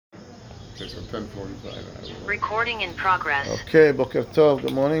Okay, so 10:45. Recording in progress. Okay, Boker Tov,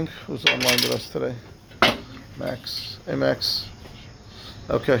 good morning. Who's online with us today? Max. Hey, Max.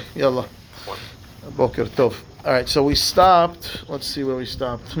 Okay, yalla. Boker Tov. All right, so we stopped. Let's see where we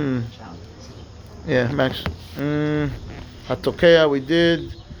stopped. Yeah, Max. Hatokea, we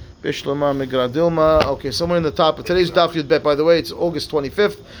did. Bishlama, Migradilma. Okay, somewhere in the top of today's Daf Yud Bet. By the way, it's August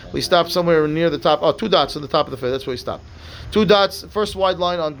 25th. We stopped somewhere near the top. Oh, 2 dots on the top of the fair. That's where we stopped. 2 dots, first wide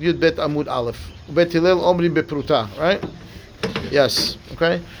line on Yud Bet Amud Aleph. Bet Hillel Omri Bepruta, right? Yes,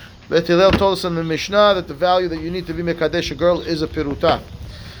 okay. Bet Hillel told us in the Mishnah that the value that you need to be Mekadesh a girl is a Peruta.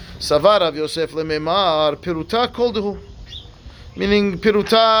 Savar Rav Yosef Lememar, Peruta koldehu. Meaning,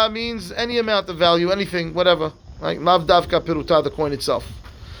 Peruta means any amount of value, anything, whatever. Like, Lav Davka Peruta, the coin itself.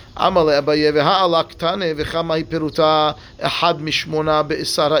 Amale Abaye v'ha'alaktane v'chama hi peruta ehad mishmona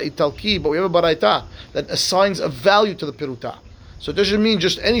be'isara italki. But we have a baraita that assigns a value to the peruta. So it doesn't mean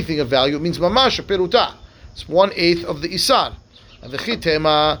just anything of value. It means mamash a peruta. It's 1/8 of the isar. And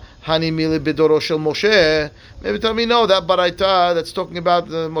v'chitema hani mili b'doro shel Moshe. Maybe tell me no, that baraita that's talking about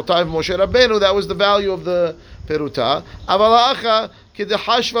the motai of Moshe Rabbeinu, that was the value of the peruta. Avala'acha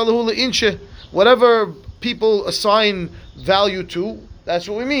kidehash v'alahu le'inche. Whatever people assign value to, that's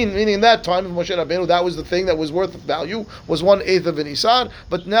what we mean. Meaning in that time of Moshe Rabbeinu, that was the thing that was worth value, was 1/8 of an isar.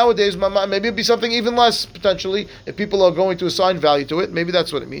 But nowadays, maybe it'd be something even less, potentially, if people are going to assign value to it. Maybe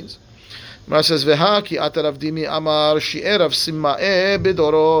that's what it means. Mara says, Veha ki ata Rav Dimi amar shi'er Rav Simma'e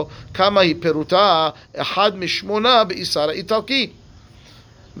bedoro kama hi peruta ehad mishmona be'isara italki.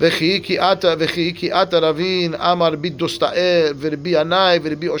 Vechi ki ata Ravin amar bidosta'e v'Rabbi Anai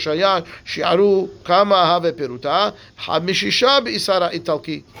v'Rabbi Oshaya shi'aru kama have peruta hamishisha be'isara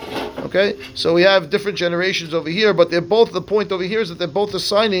italki. Okay, so we have different generations over here, but they're both, the point over here is that they're both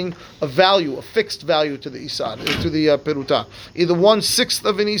assigning a value, a fixed value to the isar, to the peruta. Either 1/6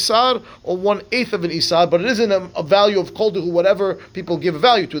 of an isar or 1/8 of an isar, but it isn't a value of koldehu, whatever people give a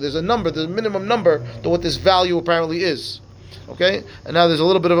value to. There's a number, there's a minimum number to what this value apparently is. Okay, and now there's a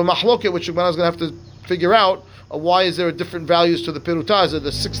little bit of a mahloket, which Shugman is going to have to figure out. Why is there different values to the peruta? Is it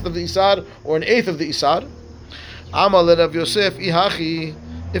the 1/6 of the isar or an 1/8 of the isar? Amal Rav Yosef ihachi.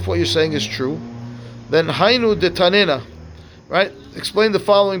 If what you're saying is true, then hainu detanena, right? Explain the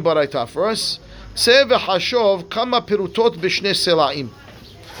following baraita for us. Se v'hashov kama perutot b'shnei selaim.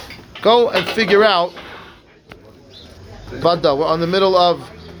 Go and figure out. Fadda, we're on the middle of.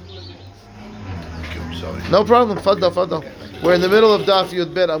 No problem. Fadda. We're in the middle of Daf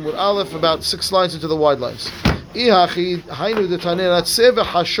Yud Bet Amud Aleph, about 6 lines into the wide lines. Ihachi hainu detanena se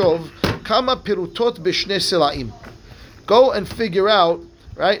v'hashov kama perutot b'shnei selaim. Go and figure out.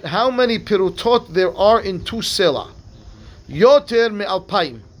 Right? How many pirutot there are in 2 selah? Yoter me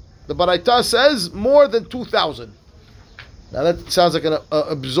alpaim. The baraita says more than 2,000. Now that sounds like an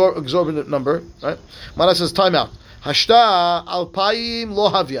exorbitant number, right? Mara says time out. Hashta alpaim lo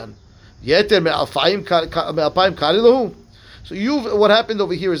havyan. Yeter me alpaim karilahu. So what happened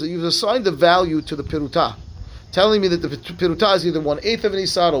over here is that you've assigned a value to the piruta, telling me that the peruta is either 1/8 of an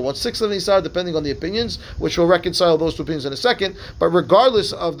isar or 1/6 of an isar, depending on the opinions, which will reconcile those 2 opinions in a second. But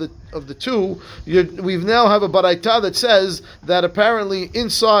regardless of the two, we now have a baraita that says that apparently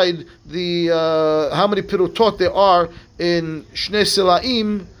inside the how many perutot there are in shnei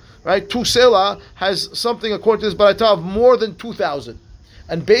selaim, right? 2 selah has something according to this baraita of more than 2,000,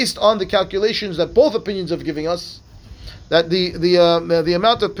 and based on the calculations that both opinions have given us, that the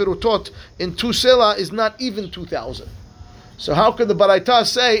amount of pirutot in 2 selah is not even 2,000. So how can the baraita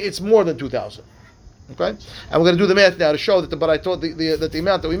say it's more than 2,000? Okay, and we're going to do the math now to show that the baraita, that the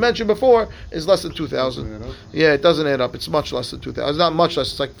amount that we mentioned before is less than 2,000. Yeah, it doesn't add up. It's much less than 2,000. It's not much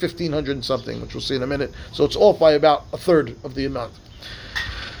less. It's like 1,500 and something, which we'll see in a minute. So it's off by about 1/3 of the amount.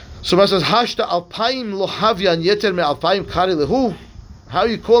 So it says hashta alpaim lo havyan yeter me alpaim kari lehu. How are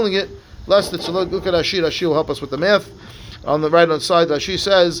you calling it less than? So look at Rashi. Rashi will help us with the math. On the right hand side, she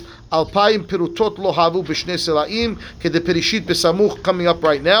says, Alpaim pirutot lo havu b'shnei selaim kede perishit besamuch, coming up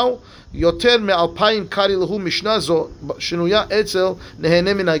right now. Yoter me alpaim kari lehu mishnazo shinuya etzel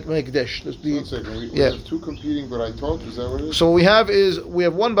nehene min ha'ekdesh. We have 2 competing baraitot. Is that what it is? So we have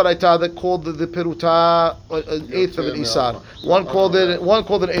one baraita that called the peruta 1/8 of an isar. One called it an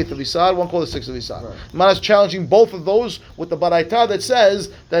 1/8 of isar. One called it 1/6 of isar. Man is challenging both of those with the baraita that says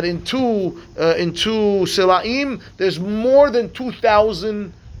that in two selaim there's more than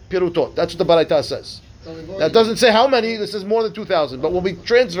 2,000 pirutot. That's what the baraita says. That doesn't say how many. This is more than 2,000. But when we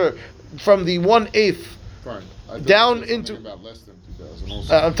transfer from the 1/8 down into. About less than 2,000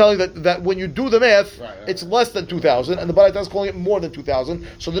 also. I'm telling you that when you do the math, Right. it's less than 2,000, and the Baraita is calling it more than 2,000.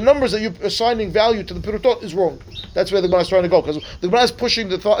 So the numbers that you're assigning value to the pirutot is wrong. That's where the Gemara is trying to go, because the Gemara is pushing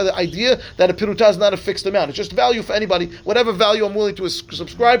the idea that a pirutah is not a fixed amount. It's just value for anybody. Whatever value I'm willing to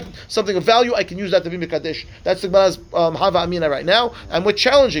subscribe, something of value, I can use that to be mekadesh. That's the Gemara's hava amina right now, and we're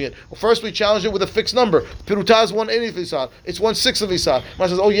challenging it. Well, first we challenge it with a fixed number. Pirutah is 1/8 of isar. It's 1/6 of isar. Gemara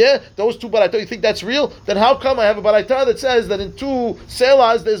says, oh yeah, those two Baraita, you think that's real? Then how come I have a Baraita that says that in two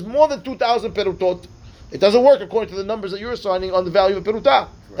selas there's more than 2,000 pirutot? It doesn't work according to the numbers that you're assigning on the value of pirutah. Right.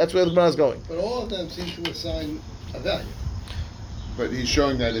 That's where the Gemara is going. But all of them seem to assign a value. But he's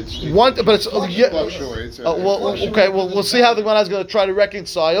showing that it's fluctuates. We'll see how the Gemara is going to try to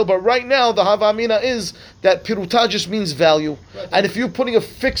reconcile. But right now, the hava amina is that pirutah just means value. Right. And if you're putting a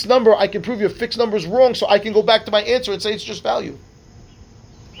fixed number, I can prove your fixed number is wrong, so I can go back to my answer and say it's just value.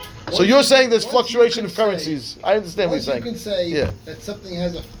 So you're saying there's fluctuation of currencies. I understand what you're saying. You can say that something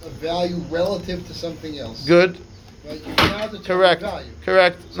has a value relative to something else. Good. Right? You cannot determine Correct. value.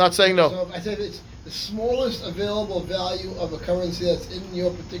 Correct. Not saying no. So if I said it's the smallest available value of a currency that's in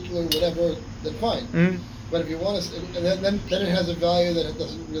your particular whatever, then fine. Mm-hmm. But if you want to, and then it has a value that it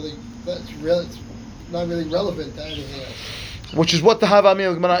doesn't really, it's not really relevant to anything else. Which is what the hava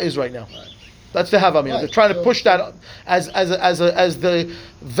amina Gemara is right now. Right. That's the hava amina. Right. They're trying to push that as the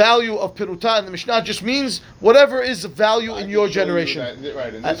value of pirutah, and the Mishnah just means whatever is value in your generation.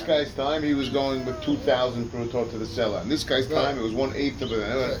 Right. In this guy's time, he was going with 2,000 pirutot to the seller. In this guy's time, it was 1/8 of it.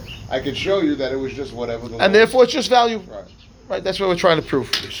 Right. I can show you that it was just whatever. And therefore, it's just value. Right. Right. That's what we're trying to prove.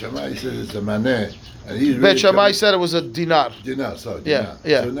 Shammai said it's a maneh, and he's Bet Shammai said it was a dinar. Dinar, sorry. Yeah.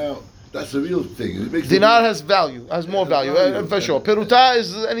 Dinar. So now that's the real thing. It makes Dinar has value, has more value, for sure. Pirutah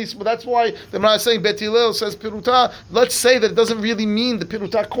is any. That's why the Gemara is saying Bet Hillel says pirutah. Let's say that it doesn't really mean the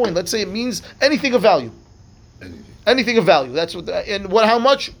pirutah coin. Let's say it means anything of value. Anything of value. That's what. And what? How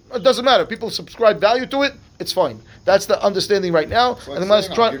much? It doesn't matter. People subscribe value to it. It's fine. That's the understanding right now. Like and the Gemara's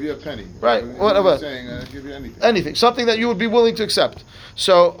I'll give you a penny. Right. Whatever. Saying, I'll give you anything. Anything, something that you would be willing to accept.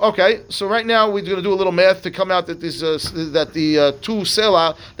 So, okay, so right now we're going to do a little math to come out that this that the two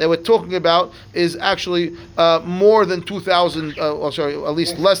selah that we're talking about is actually more than 2,000. Sorry, at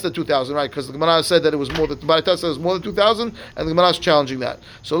least less than 2,000, right? Because the Gemara said that it was more than. The Baraita says more than 2,000, and the Gemara is challenging that.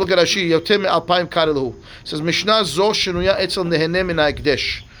 So look at Rashi. Yotem alpayim karelahu. Says Mishnah zo shenuya etzel nehenem min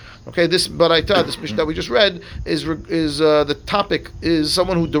ha'ekdesh. Okay, this Baraita, this Mishnah that we just read, is the topic is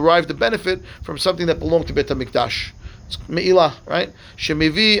someone who derived the benefit from something that belonged to Beit HaMikdash. It's Me'ilah, right?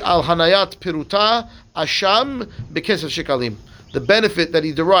 Shemivi al hanayat piruta asham bekesef shekalim. The benefit that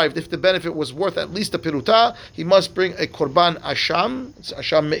he derived, if the benefit was worth at least a piruta, he must bring a korban asham. It's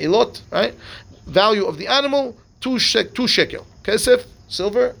asham me'ilot, right? Value of the animal, 2 shekel. Kesef,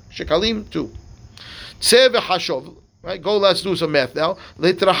 silver, shekalim, 2. Tzeh v'hashov. Right, go. Let's do some math now.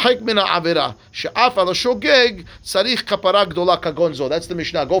 Leitrachek min ha'avera she'af al shogeg tzarich kapara gdola kagonzo. That's the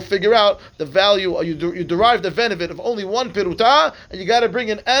Mishnah. Go figure out the value. You derive the benefit of only one piruta, and you got to bring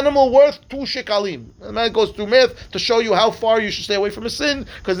an animal worth 2 shekalim. And that goes through math to show you how far you should stay away from a sin,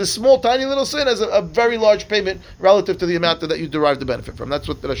 because this small, tiny little sin has a very large payment relative to the amount that you derive the benefit from. That's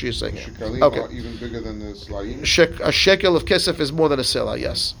what Rashi is saying. Shekalim are even bigger than the slayim. A shekel of kesef is more than a selah.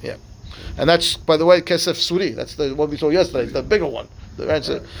 Yes, yeah. And that's, by the way, Kesef Suri. That's the one we saw yesterday, the bigger one. Right.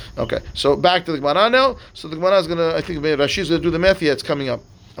 Okay, so back to the Gemara now. So the Gemara is going to, I think Rashi is going to do the math. Yeah, it's coming up.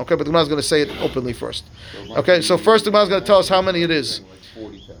 Okay, but the Gemara is going to say it openly first. Okay, so first the Gemara is going to tell us how many it is.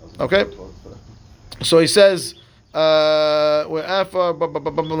 Okay, so he says, we're after,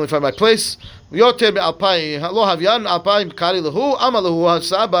 let me find my place. Yoter be'alpayim, lo havyan alpayim kari lehu, ama lehu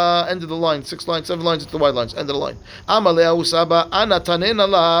hasaba, end of the line, 6 lines, 7 lines into the wide lines, end of the line. Ama lehu saba, ana tanena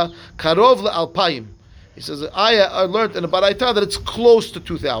la, karov le'alpayim. He says, I learned in the Baraita that it's close to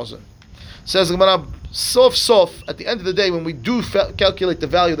 2,000. Says the Gemara, sof, at the end of the day, when we do calculate the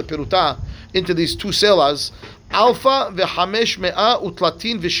value of the piruta into these two selahs, alfa ve'hamesh me'a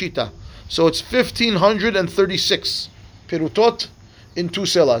utlatin v'shita. So it's 1,536 pirutot in two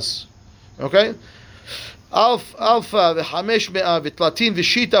selahs. Okay? Alpha v'hamesh me'a v'tlatin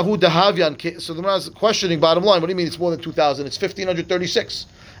v'shita hu dahavyan. So the man is questioning, bottom line, what do you mean it's more than 2,000? It's 1,536.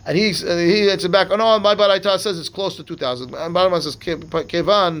 And he answers back, oh no, my Baraita says it's close to 2,000. And bottom line says,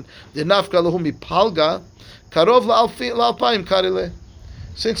 Kevan denafka lahu mipalga karov la'alpayim karile.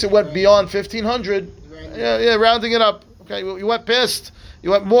 Since it went beyond 1,500, rounding it up. Okay, you went past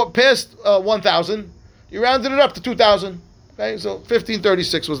 1,000. You rounded it up to 2,000. Okay, so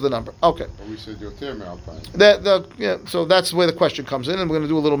 1,536 was the number. Okay. But we said yoter me'alpayim. So that's where the question comes in, and we're going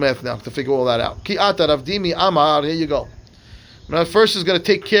to do a little math now to figure all that out. Ki ata ravdimi amar. Here you go. Now, first is going to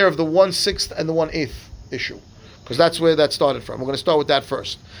take care of the 1/6 and the 1/8 issue. because that's where that started from. We're going to start with that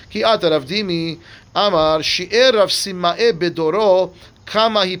first. Ki ata Rav Dimi amar shi'er Rav Sima'e bedoro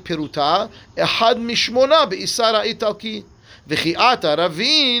kama hi peruta ehad mishmona be'isara italki. וכי עתה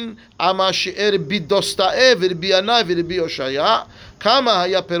רבין אמר שאר בדוסתאי ורבי ינאי ורבי הושעיה כמה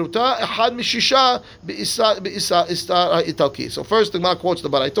היה פירוטה אחד משישה באיסר האיטלקי. So first the Gemara quotes the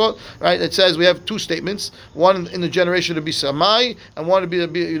Baraitot, right? It says we have two statements, one in the generation of Rabbi Samai and one to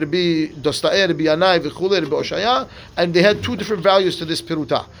be Dosta'e, Rabbi Yanai, V'chule, Rabbi Hoshaya, and they had two different values to this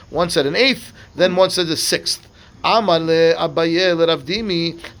piruta. One said an eighth, then one said a sixth. Amar le Abaye le Rav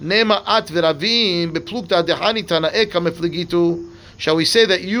Dimi nema at v'Ravin beplukta dehani tanae kamefligitu. Shall we say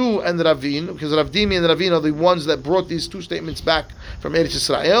that you and Ravin, because Rav Dimi and Ravin are the ones that brought these two statements back from Eretz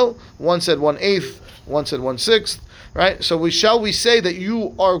Yisrael? One said 1/8, one said 1/6, right? So shall we say that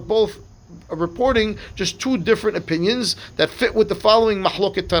you are both reporting just two different opinions that fit with the following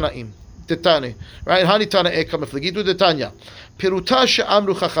mahloket tanaim, detane, right? Hani tanae kamefligitu detanya. Piruta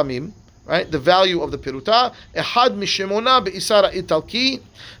she'amru chachamim. Right, the value of the piruta. Ehad mishemona be'isara italki,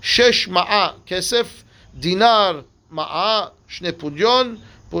 shesh ma'a kesef, dinar ma'a shne punjon.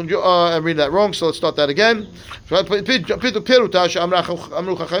 I'm reading that wrong, so let's start that again. Piruta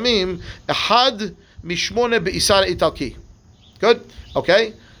she'amru chachamim, ehad mishmone be'isara italki. Good,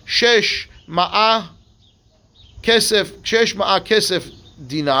 okay. Shesh ma'a kesef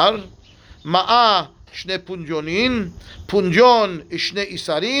dinar, ma'a shne punjonin, punjon ishne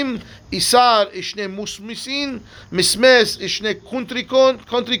isarim, isar ishne musmisin, mismes ishne kontrikin,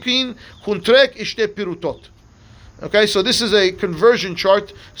 kuntrek ishne pirutot. Okay, so this is a conversion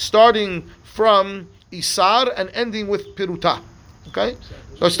chart starting from isar and ending with piruta. Okay,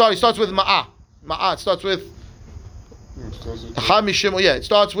 so it starts with ma'a. Ma'a, it starts with it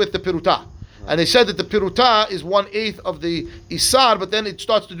starts with the piruta. And they said that the piruta is 1/8 of the isar, but then it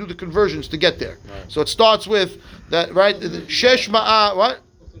starts to do the conversions to get there. Right. So it starts with that, right? Shesh ma'a, what?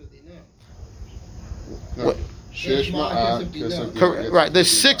 No. Shesh ma'a. Correct. Right. There's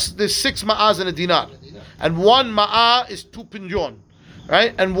six ma'as in a dinar, and one ma'a is 2 punjon,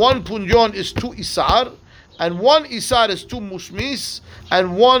 right? And 1 punjon is 2 isar, and 1 isar is 2 musmis,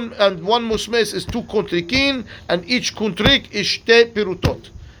 and one musmis is 2 kontrikin, and each kontrik is 2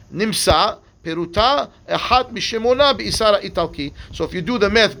 pirutot. Nimsa piruta echat mishemona be'isara italki. So if you do the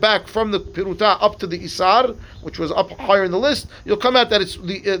math back from the piruta up to the isar, which was up higher in the list, you'll come out that it's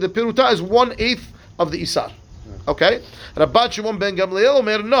the piruta is 1/8 of the isar. Okay. Rabbi Shimon ben Gamliel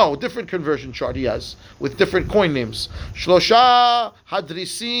Omer, no, different conversion chart he has with different coin names. Shlosha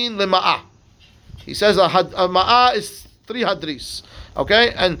hadrisin lema'a. He says a ma'a is 3 hadris.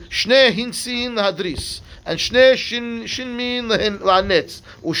 Okay, and shne hinsin hadris. And shne shinmin lehanetz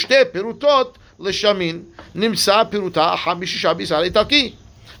ushte pirutot leshamin nimsa piruta hamishisha bisar itaki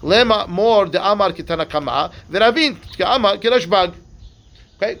lema more the amar kitana kama veravin kama kirashbag.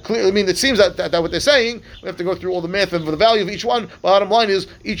 Okay, clearly, I mean, it seems that what they're saying, we have to go through all the math and the value of each one. Bottom line is,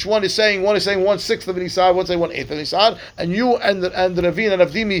 each one is saying 1/6 of an isar, one saying 1/8 of an isar, and you and the Ravin and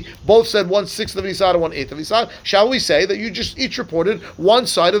Avdimi both said 1/6 of an isar and 1/8 of an isar. Shall we say that you just each reported one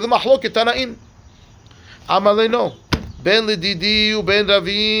side of the mahloket tanaim? Amale no. Ben lididi u ben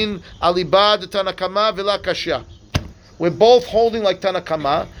Ravin alibad tanakama vela kashya. We're both holding like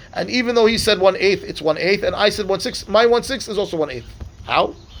Tanakama, and even though he said 1/8, it's 1/8, and I said 1/6. My 1/6 is also 1/8.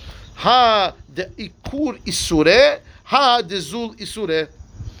 How? Ha de ikur isure, ha de zul isure.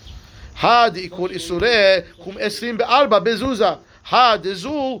 Ha de ikur isure kum 24 bezuza. Ha de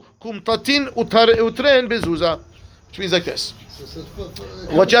zul kum tatin utren bezuza. Which means like this.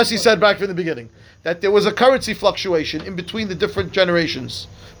 What Jesse said back from the beginning, that there was a currency fluctuation in between the different generations,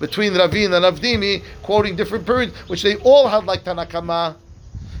 between Ravin and Avdimi, quoting different periods, which they all had like Tanakama,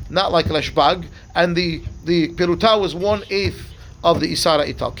 not like Rashbag, and the Piruta was 1/8 of the Isara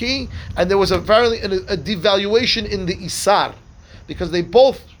Italki, and there was a devaluation in the Isar, because they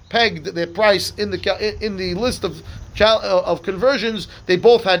both pegged their price in the list of conversions. They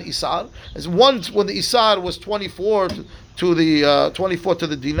both had Isar. As once when the Isar was 24 to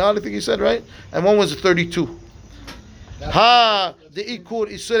the dinar, I think he said, right, and one was 32. Ha the ikur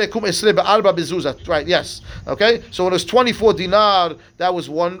isure kum esre be'arba bezuza. Right, yes. Okay, so when it was 24 dinar, that was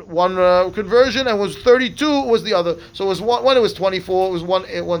one conversion, and was 32 was the other. So it was when it was 24, it was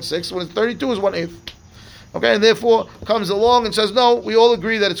 1/6. When it's 32, it was 1/8. Okay, and therefore comes along and says, no, we all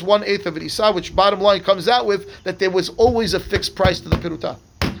agree that it's 1/8 of an isar, which bottom line comes out with that there was always a fixed price to the piruta.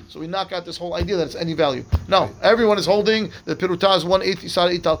 So we knock out this whole idea that it's any value. No, everyone is holding the piruta is 1/8 isar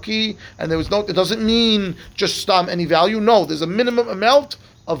italki, and it doesn't mean just stam any value. No, there's a minimum amount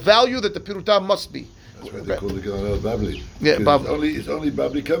of value that the piruta must be. That's why they call the girl Babli. Yeah, It's only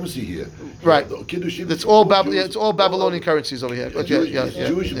Babli currency here. Right. The Kiddushin, It's all it's all Babylonian currencies over here.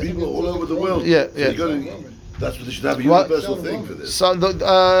 Jewish people all over the world. Yeah, So yeah. That's what they should have a What? universal thing for this. So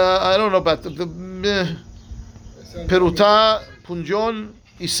I don't know about the Peruta, Punjon,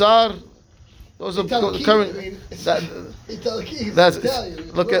 Isar. Those are the current. That's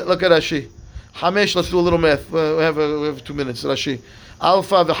look at Rashi. Hamesh. Let's do a little math. We have 2 minutes. Rashi.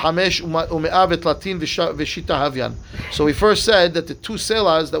 Alpha v'Hamesh u'me'ah v'tlatin v'shita havyan. So we first said that the 2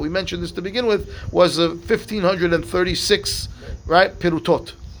 selas that we mentioned this to begin with was 1,536, right?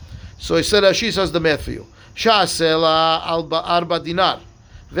 Perutot. So he said Rashi says the math for you. Sha sela arba dinar,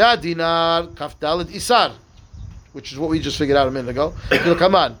 ve'adinar kafdalid isar, which is what we just figured out a minute ago.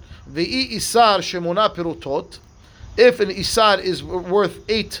 Come on. Ve'i isar shemona perutot. If an isar is worth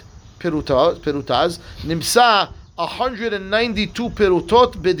 8 perutas, nimsa 192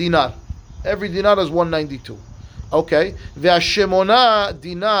 perutot bedinar. Every dinar is 192. Okay. Ve'ashemona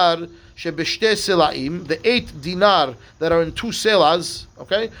dinar shebeshte selaim. The 8 dinar that are in 2 selas.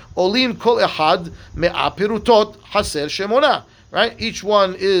 Okay. Olim kol ehad me'a perutot haser shemona. Right. Each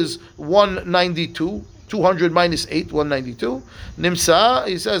one is 192. 200 minus 8, 192. Nimsa,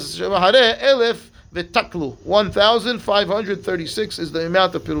 he says, Hare elef v'taklu. 1,536 is the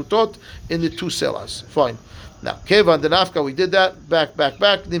amount of pirutot in the 2 selas. Fine. Now, Kevan denafka, we did that. Back.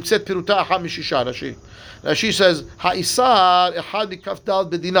 Nimset piruta hamishisha Rashi. Rashi says, Ha'isar ehad mikafdal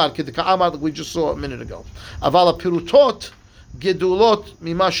bedinar, k'deka'amar, like we just saw a minute ago. Avala pirutot gedulot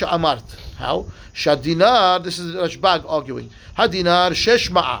mima she'amart. How? Shadinar, this is Rashbag arguing. Hadinar shesh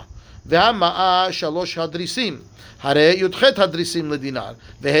ma'a. והמאה 3 הדריסים. הרי י"ח הדריסים לדינר.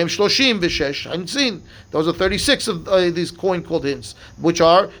 והם 36 חנצין. Those are 36 of these coin called hints, which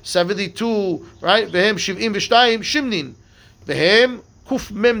are 72, right? והם 72 שמנין. והם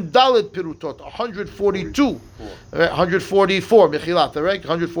קמ"ד פירוטות, 142, 144, מחילת, right?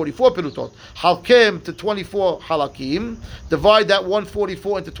 144 פירוטות. חלקם to 24 חלקים, divide that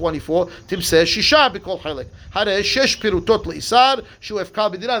 144 into 24, תמצא 6 בכל חלק. הרי 6 פירוטות לאיסר, שהוא הפקע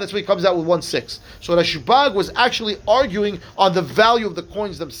בדינה, that's why he comes out with 1/6. So Rashbag was actually arguing on the value of the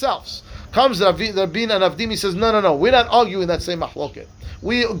coins themselves. Comes Rabin and Avdim, he says, no, we're not arguing that same mahloket.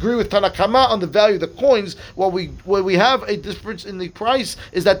 We agree with Tanakama on the value of the coins. Where we have a difference in the price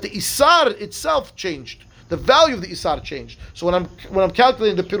is that the Isar itself changed. The value of the Isar changed. So when I'm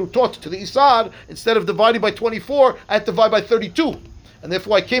calculating the Pirutot to the Isar, instead of dividing by 24, I have to divide by 32. And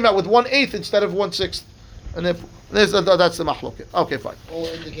therefore I came out with 1/8 instead of 1/6. And therefore, that's the mahloket. Okay, fine. All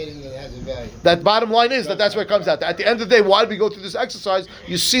indicating that it has a value. That bottom line is that's where it comes out. At the end of the day, why do we go through this exercise?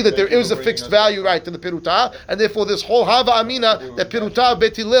 You see that there is a fixed value, right, to the piruta, and therefore this whole hava amina, that piruta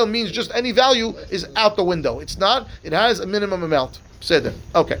betilil means just any value is out the window. It's not. It has a minimum amount. Said there.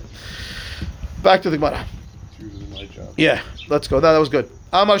 Okay. Back to the Gemara. Yeah, let's go. That was good.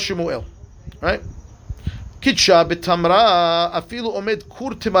 Amar Shemuel. Right? Kitsha betamra afilu omed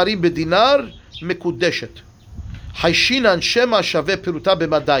kur timarim bedinar mekudeshet. Haishinan shema shaveh piruta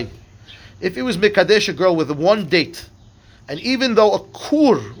b'madai. If he was mekadesh a girl with 1 date, and even though a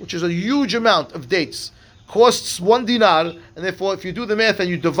kur, which is a huge amount of dates, costs 1 dinar, and therefore if you do the math and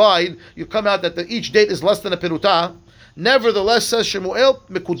you divide, you come out that each date is less than a piruta, nevertheless, says Shemuel,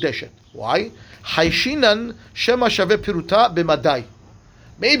 mekudeshet. Why? Haishinan shema shaveh piruta b'madai.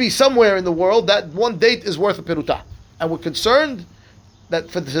 Maybe somewhere in the world that 1 date is worth a piruta. And we're concerned that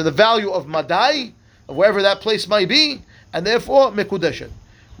for the value of madai, of wherever that place might be, and therefore mekudeshet.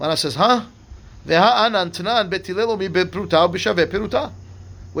 Mana says, huh? What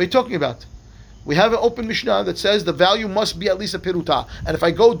are you talking about? We have an open Mishnah that says the value must be at least a piruta. And if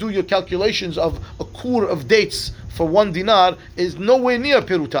I go do your calculations of a kur of dates for 1 dinar, is nowhere near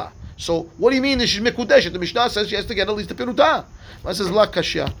piruta. So what do you mean this is mekudeshet? The Mishnah says she has to get at least a piruta. Mana says, la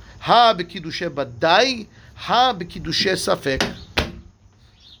kashya. Ha bekidushe badai, ha bekidushe safek.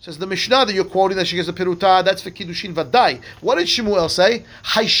 Says the Mishnah that you're quoting that she gets a piruta, that's for kidushin vadai. What did Shemuel say?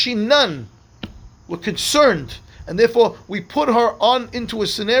 Haishinan. We're concerned, and therefore we put her on into a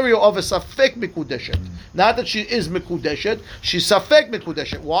scenario of a safek mikudeshet. Not that she is mikudeshet, she's safek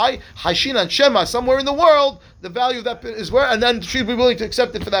mikudeshet. Why? Haishinan shema, somewhere in the world, the value of that is where, and then she'd be willing to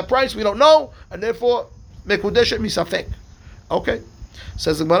accept it for that price. We don't know, and therefore mikudeshet mi safek. Okay.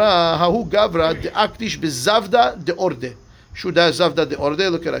 Says the Gemara, hahu gavra de aktish bezavda de orde. Shuda zavda de orde.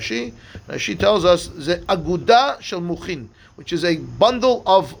 Look at Rashi. Rashi tells us the aguda shel muchin, which is a bundle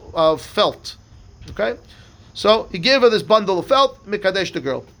of felt. Okay, so he gave her this bundle of felt. Mikadesh the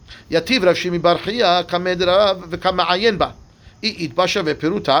girl. Yativ Rav Shimi bar Chiya kamed Rav v'kama'ayen ba. I'it basha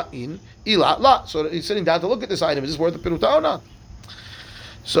ve'piruta in ila la. So he's sitting down to look at this item. Is this worth a piruta or not?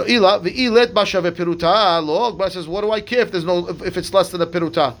 So ila v'ilet bashave peruta lo. Gemara says, what do I care if it's less than a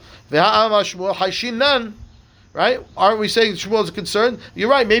peruta? Ve'ha'ama Shmuel haishinan. Right? Aren't we saying Shmuel is concerned? You're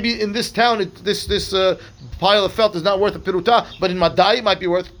right. Maybe in this town, this pile of felt is not worth a piruta, but in Madai it might be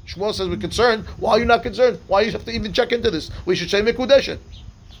worth. Shmuel says we're concerned. Why are you not concerned? Why do you have to even check into this? We should say mekudeshet.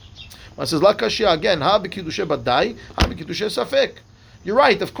 One says la kashia again. Ha b'kiddushe badai, ha b'kiddushe safek. You're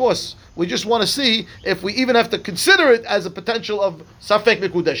right. Of course, we just want to see if we even have to consider it as a potential of safek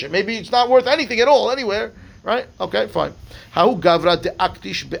mekudeshet. Maybe it's not worth anything at all anywhere. Right? Okay, fine. Hahu gavra de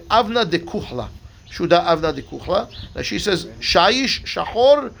aktish be'avna de kuhla. Shuda avna de kuchla. Now she says, Shaish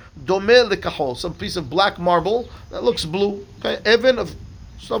shahor domeh lekahol. Some piece of black marble that looks blue. Okay, even of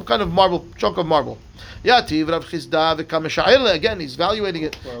some kind of marble, chunk of marble. Yativ Rav Chizda v'kamesha'ile. Again, he's evaluating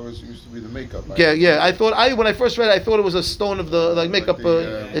it. Well, it used to be the makeup. Yeah. When I first read it, I thought it was a stone of the makeup.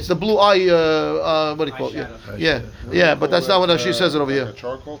 It's the blue eye. What do you call it? Yeah. But that's not what she says it over here. A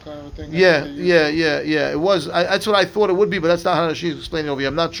charcoal kind of a thing. Yeah. It was. That's what I thought it would be, but that's not how she's explaining over here.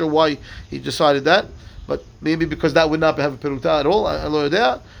 I'm not sure why he decided that, but maybe because that would not have a peruta at all. I learned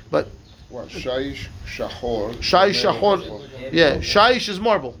that, but. What? Shaish shahor. Shaish shahor. Yeah. Shaish is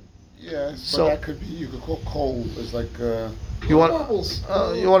marble. Yes, So- but that could be. You could call coal as like. You want Marbles.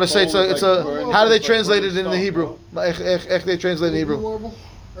 you want to say it's Like a burn- how do they like translate burn it in the stone, Hebrew? Ech they translate it in Hebrew. Marble.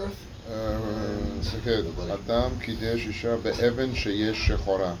 Earth. Adam kidesh isha be'evan sheyesh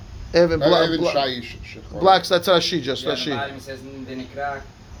shechora. Even Even shaish shechora. blacks. That's Rashi. Just Yeah, Rashi. it says זה נקרא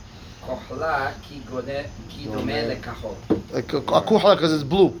כוחלה כי דומה לכחול. Like a kuhla because it's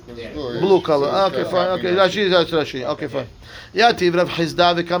blue. Blue color. Okay, fine. Okay, Rashi. That's Rashi. Okay, fine. Yativ Rav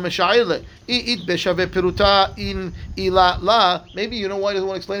Chizda v'kamesha'ile. Eat beshave peruta in ila la. Maybe you know why he doesn't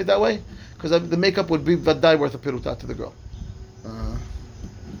want to explain it that way? Because the makeup would be vadai worth a peruta to the girl.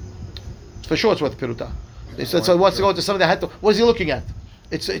 For sure, it's worth a peruta. They said so. He wants to go to something that had to. What is he looking at?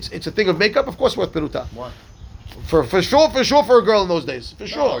 It's a thing of makeup. Of course, worth peruta. Why? For sure for a girl in those days. For No,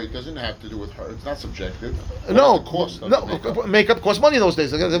 sure. it doesn't have to do with her. It's not subjective. No, What is the cost of the makeup? makeup costs money in those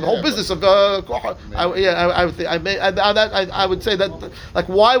days. The whole Yeah, business of I would say that like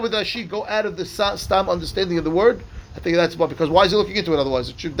why would Rashi go out of the stam understanding of the word? I think that's why, because why is he looking into it otherwise?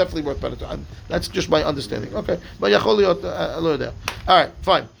 It should definitely work better. That's just my understanding. Okay, but all right,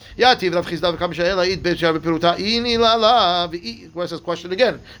 fine. Yativ Rav Chizda v'kamesha'ela eat b'shav peruta ini la la v'i. Where's this question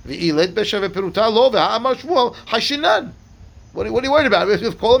again? V'i let b'shav peruta lo v'ha'amar Shmuel hashinan. What are you worried about?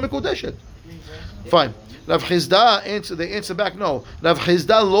 If call him mekudeshet. Fine. Rav Chizda they answer back no. Rav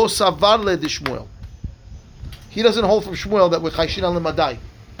Chizda lo savar le Shmuel. He doesn't hold from Shmuel that we're hashinan lemadai.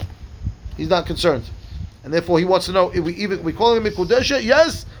 He's not concerned. And therefore, he wants to know if we call him Mikudesha,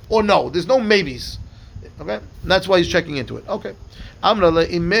 yes or no. There's no maybes. Okay? And that's why he's checking into it. Okay. Amra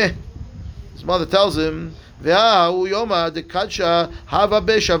le'imeh. His mother tells him, Ve'ahu yoma dekadsha hava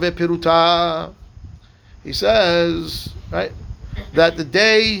beshave peruta. He says, right, that the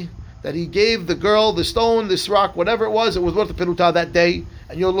day that he gave the girl the stone, this rock, whatever it was worth a peruta that day.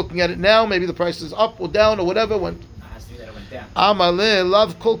 And you're looking at it now, maybe the price is up or down or whatever. I see that it went down. Amale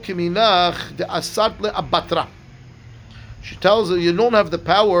lav kol kiminach de asat le abatra. She tells her you don't have the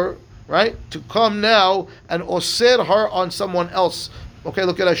power, right, to come now and osir her on someone else. Okay,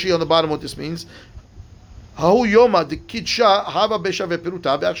 look at Rashi on the bottom what this means. Hahu yoma de kidsha hava beshave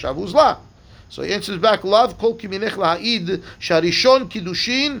peruta ve'achshav uzla. So he answers back, lav kol kiminech laha'id sharishon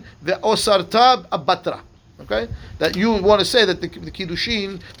kidushin ve'osarta abatra. Okay, that you want to say that the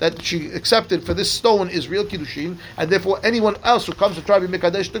kiddushin that she accepted for this stone is real kiddushin, and therefore anyone else who comes to try to be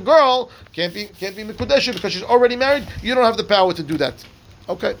mekadesh the girl can't be mekadesh because she's already married. You don't have the power to do that.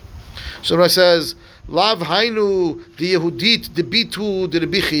 Okay, so it says lav hainu the Yehudit the bitu the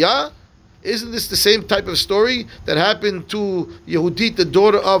Rebichia. Isn't this the same type of story that happened to Yehudit, the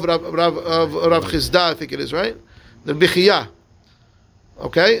daughter of Rav Chizda? I think it is, right, the Rebichia.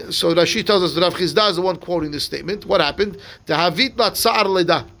 Okay, so Rashi tells us that Rav Chizda is the one quoting this statement. What happened? Tehavit lat sa'ar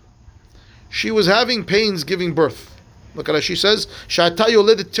leda. She was having pains giving birth. Look at Rashi says, Sha'ata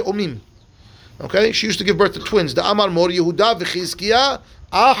yoledet te'omim. Okay, she used to give birth to twins. The Amar Mor Yehuda v'Chizkiya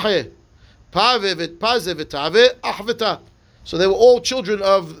ahe pave v'tpaze v'tave ahveta. So they were all children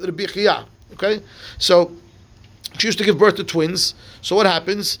of Rabbi Chia. Okay, so she used to give birth to twins. So what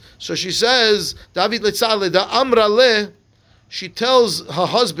happens? So she says, David lat sa'ar leda amra le. She tells her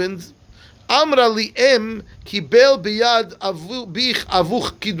husband, Amra li em kibel biyad bich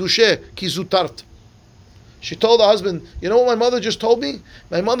avuch kidushe kizutart. She told her husband, you know what my mother just told me?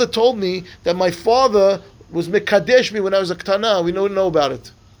 My mother told me that my father was mekadesh me when I was a ktana. We don't know about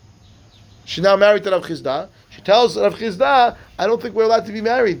it. She's now married to Rav Chizda. She tells Rav Chizda, I don't think we're allowed to be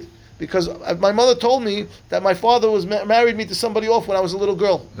married because my mother told me that my father was married me to somebody off when I was a little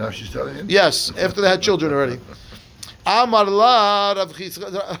girl. Now she's telling him? Yes, after they had children already. Amar la Rabbi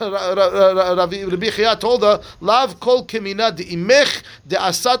Chia told her, Lav kol kemina de imech de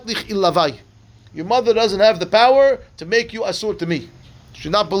asat lich ilavai. Your mother doesn't have the power to make you asur to me. She's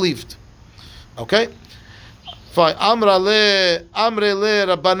not believed. Okay? Fine. Amre le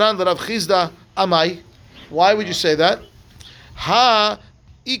Rabbanan Rav Chizda amai. Why would you say that? Ha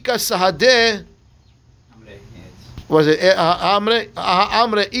ika sahadeh. Was it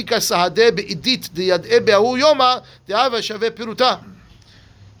Amre ika sahadeh beidit diyadeh be'ahu yoma de'ava shaveh piruta.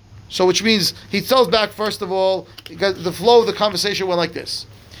 So which means he tells back, first of all, the flow of the conversation went like this.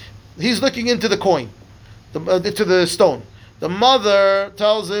 He's looking into the coin, into the stone. The mother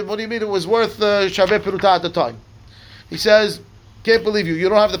tells him, what do you mean it was worth shaveh piruta at the time? He says, can't believe you. You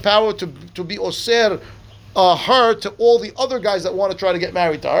don't have the power to be oser her to all the other guys that want to try to get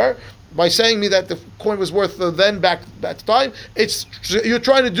married to her. By saying me that the coin was worth then back at the time, you're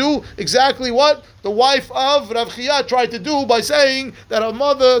trying to do exactly what the wife of Rav Chia tried to do by saying that her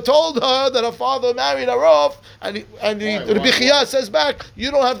mother told her that her father married her off, and Rabbi Chia says back,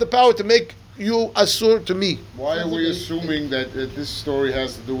 you don't have the power to make you asur to me. Why are we assuming that this story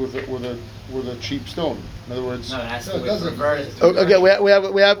has to do with a cheap stone? In other words, No, that's No, the it way doesn't. reversed. Okay,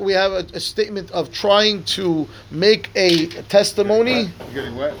 we have a statement of trying to make a testimony. you're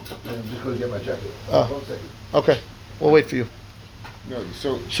getting wet. I'm just going to get my jacket. Oh. 1 second. Okay, we'll wait for you. No,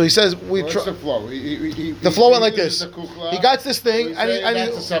 so So he says what's the flow? The flow went like this. He got this thing, and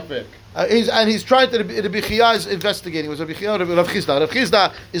that's a safek. he's trying to. Rabbi Chia is investigating. It was Rabbi Chia, Rav Chizda. Rav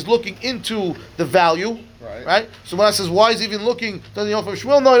Chizda is looking into the value, right? So when I says why is he even looking? Doesn't he know from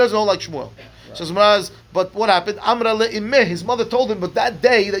Shmuel? No, he doesn't know like Shmuel. Says Maraz, but what happened? Amra le'imeh. His mother told him, but that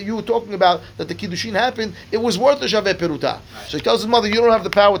day that you were talking about, that the kiddushin happened, it was worth the shaveh peruta. So he tells his mother, you don't have the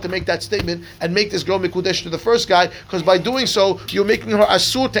power to make that statement and make this girl mikudesh to the first guy, because by doing so, you're making her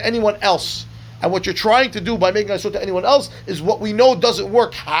asur to anyone else. And what you're trying to do by making asur to anyone else is what we know doesn't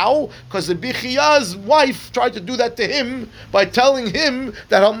work. How? Because the Bichiya's wife tried to do that to him by telling him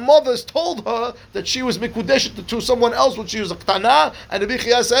that her mother's told her that she was mikudesh to someone else when she was a ktana, and the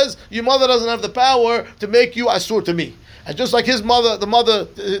Bichiya says, your mother doesn't have the power to make you asur to me. And just like his mother,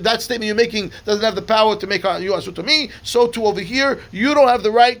 that statement you're making doesn't have the power to make you asur to me, so too over here, you don't have the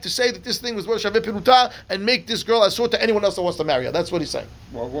right to say that this thing was worth shaveh piruta and make this girl asur to anyone else that wants to marry her. That's what he's saying.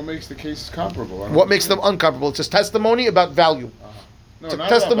 Well, what makes the cases comparable? What makes them uncomparable? It's just testimony about value. No, It's a not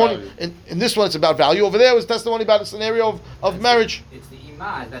testimony. about value. In this one, it's about value. Over there was testimony about a scenario of marriage. It's the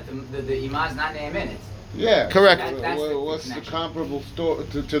imaz, that the imaz not ne'emen. Yeah, Correct. What's the comparable story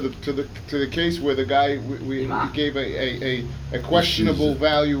to the case where the guy we gave a questionable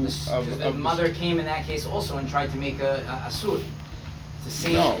value Because the mother came in that case also and tried to make a sur. It's the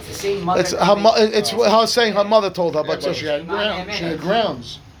same. No. It's the same mother. It's her saying her mother told her, Yeah, but but she had grounds. She had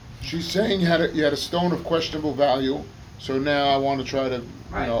grounds. She's saying you had a stone of questionable value, so now I want to try to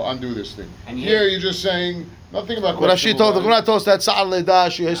undo this thing. And here you're just saying nothing about But she told the value. Gemara told us that Sa'al Leda,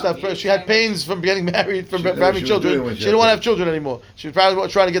 she had pains from getting married, from She knew what having she was children. doing when She she didn't had want to have kids. children anymore. She was probably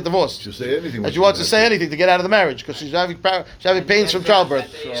trying to get divorced. She'll say anything. And she wants to say anything to get out of the marriage because she's having pains from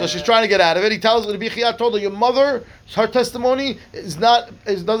childbirth. So she's trying to get out of it. He tells her, Rabbi Chia told her, your mother, her testimony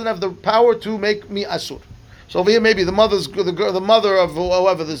doesn't have the power to make me asur. So over here, maybe the mother of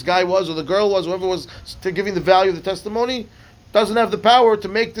whoever this guy was or the girl was, whoever was giving the value of the testimony, doesn't have the power to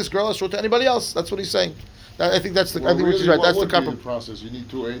make this girl asur to anybody else. That's what he's saying. I think that's the. Well, I think really, he's right. what That's the would be compromise. process. You need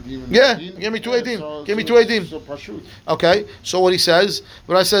 2 edim. Yeah, give me 2 edim. Give me 2 edim. So pashut. Okay, so what he says,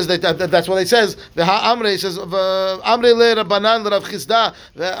 when I says that's what he says. The Amre, he says, Amre le Rabbanan Rav Chizda.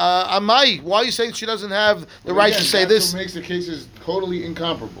 Amai, why are you saying she doesn't have the right to say this? What makes the cases totally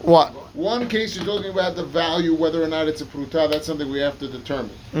incomparable. What? One case you're talking about the value, whether or not it's a pruta. That's something we have to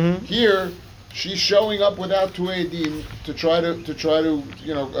determine. Mm-hmm. Here, she's showing up without 2 edim to try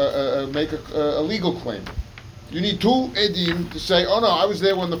to make a legal claim. You need 2 edim to say, oh no, I was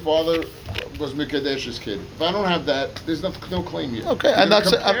there when the father was Mikadesh's kid. If I don't have that, there's no claim yet. Okay, You're and gonna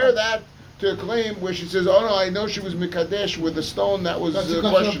that's compare that to a claim where she says, oh no, I know she was Mikadesh with the stone that was That's a question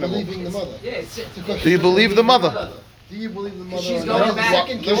of questionable. believing the mother. Yeah, it's It's a question Do you of believe the mother? Do you believe the mother? She's or going not? back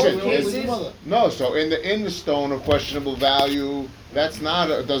Second in case, both you don't believe cases. the mother. No, so in the stone of questionable value, that's not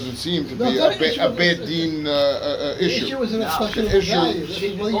doesn't seem to No, be it's a not an issue. bad dean The issue. issue is an No. expression of The issue- value. This is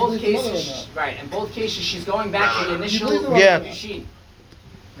in whether you both believe the mother or cases, not. right? In both cases, she's going back to the initial. believe the mother? Yeah. Kiddushin.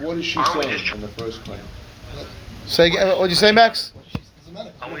 What is she saying in the first claim? Say again, what'd you say, Max? Doesn't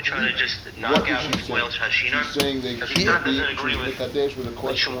matter. Aren't we trying to just What knock is out she saying? Shmuel's Hashina? She's saying they Because should he's not doesn't be agree with Kadesh with a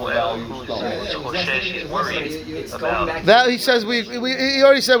questionable value Shmuel, stone. who's Choshesh, he's worried It's going about. back. That he says he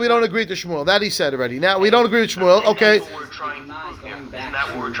already said we don't agree to Shmuel. That he said already. Now we don't agree with Shmuel. Okay. That's what we're trying to prove here. Isn't that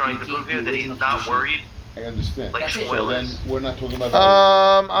what we're trying to prove here? That he's not worried? I understand. Like So Shmuel then is. we're not talking about.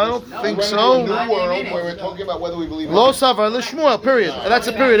 I don't No, think We're so. in a new world where we're talking about whether we believe. Lo Soffer Shmuel. Period. And that's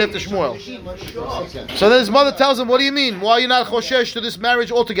a period after Shmuel. So then his mother tells him, "What do you mean? Why are you not choshesh to this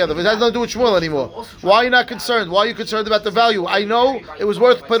marriage altogether? It has nothing to do with Shmuel anymore. Why are you not concerned? Why are you concerned about the value? I know it was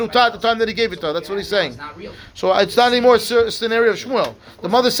worth peruta at the time that he gave it to her. That's what he's saying. It's not real. So it's not anymore a scenario of Shmuel. The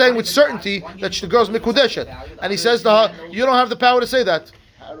mother's saying with certainty that the girl's mikudeshet, and he says to her, "You don't have the power to say that."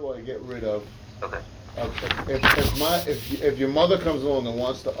 How do I get rid of? Okay. If your mother comes along and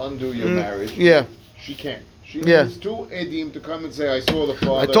wants to undo your marriage, Yeah. she can't. She Yeah. needs two edim to come and say, "I saw the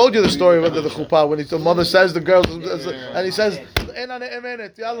father." I told you the story about the chuppah when the mother says the girl, and he says, "Ena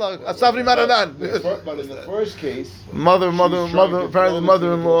ne'emenet, yalla, asavri maradan." But in the first case, Mother, apparently the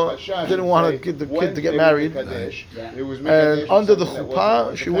mother-in-law didn't want the kid to get married. And under the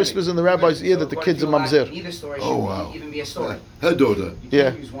chuppah, she whispers in the rabbi's ear that the kid's a mamzer. Neither story Oh, should wow. even be a story. Her daughter. You Yeah.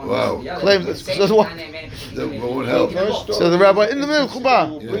 can't use one Wow. versus the other. Claims- You can say so what- What would help? So the rabbi in the middle of chuppah,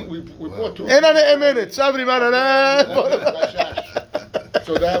 we brought two. "Ena ne'emenet, asavri maradan."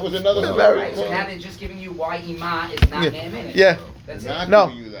 So that was another Right, so story. now they're just giving you why Ima is not Yeah. Ne'emenet. Yeah. That's Not it. No.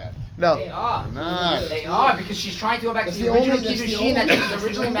 giving you that. They No. are. Nah. They are, because she's trying to go back That's to the the only- original that's the Kiddushin that only- she was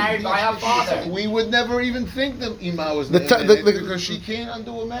originally married by her father. We would never even think that Ima was The because she can't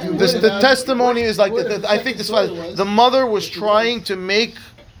undo a marriage. The testimony is like I think this was the mother was trying to make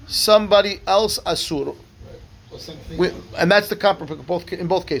somebody else asur. And that's the compromise in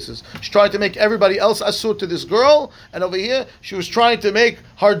both cases. She's trying to make everybody else asur to this girl, and over here she was trying to make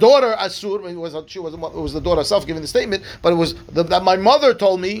her daughter asur. It was the daughter herself giving the statement, but it was that my mother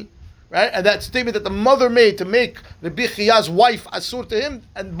told me, right? And that statement that the mother made to make Rabbi Chiya's wife asur to him,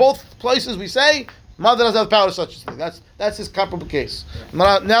 and both places we say mother doesn't have the power to such a thing. That's his comparable case.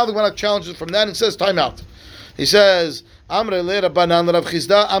 Now they're going to challenge it from that and says time out. He says, Amre le Rabbanan Rav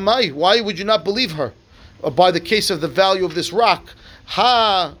Chizda Amai. Why would you not believe her? By the case of the value of this rock.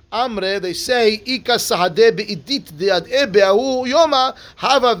 Ha Amre, they say, Ika sahade be'idit de'ad'e be'ahu yoma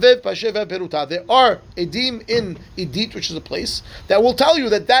hava vev pashe peruta. There are edim in Idit, which is a place, that will tell you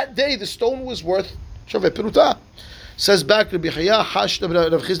that day the stone was worth shaveh peruta. Says back Rabbi Chaya,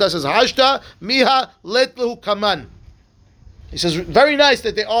 Rav Chizda says, Hashta miha let lehu kaman. He says, very nice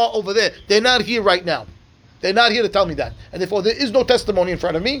that they are over there. They're not here right now. They're not here to tell me that. And therefore, there is no testimony in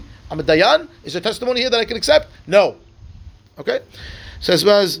front of me. I'm a dayan. Is there testimony here that I can accept? No. Okay? Says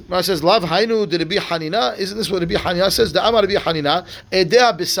Lav Hainu de Rabbi Hanina. Isn't this what Rabbi Hanina says? The Amar Rabbi Hanina,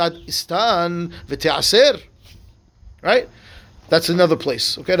 Edea besad istan v'te'aser. Right? That's another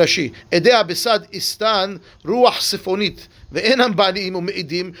place. Okay, Rashi. Edea besad istan ruach sifonit ve'enam bani'im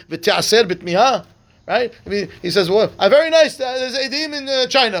u'me'idim v'te'aser b'tmiha. Right? I mean, he says, "Well, very nice. There's edim in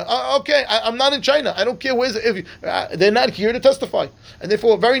China. Okay, I'm not in China. I don't care where's they're not here to testify, and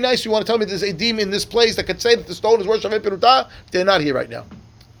therefore, very nice. You want to tell me there's edim in this place that could say that the stone is worth shaveh peruta? They're not here right now.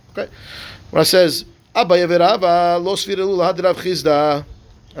 Okay, when it says Abaye v'Rava lo svirelu lahad Rav Chizda.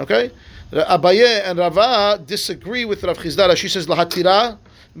 Okay, Abaye and Rava disagree with Rav Chizda. She says lahatira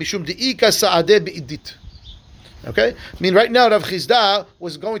mishum deika saadeh beidit. Okay? I mean, right now, Rav Chizda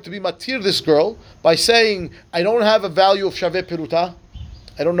was going to be matir this girl by saying, I don't have a value of shaveh peruta.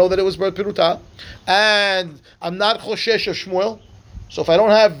 I don't know that it was worth peruta. And I'm not choshesh of Shmuel. So if I don't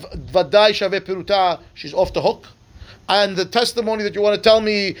have vadai shaveh peruta, she's off the hook. And the testimony that you want to tell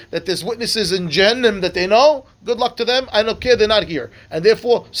me that there's witnesses in Jehannam that they know, good luck to them. I don't care, they're not here. And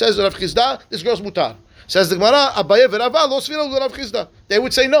therefore, says Rav Chizda, this girl's mutar. Says the Gemara, Abaye v'Rava lo svirelu Rav Chizda. They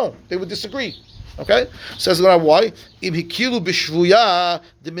would say no. They would disagree. Okay? Says the Gemara, why? Im hikilu b'shvuya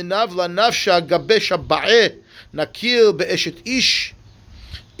deminav la nafsha gabesh ba'eh nakil be'eshet ish.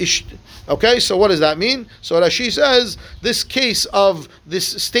 Okay, so what does that mean? So Rashi says this case of this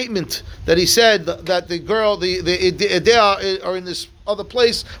statement that he said that the girl, the Edea are in this other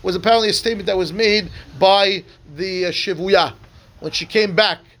place was apparently a statement that was made by the Shivuya when she came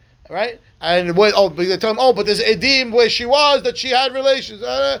back, right? And they tell him, but there's Edim where she was, that she had relations.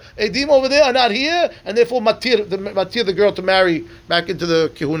 Edim over there are not here, and therefore matir the girl to marry back into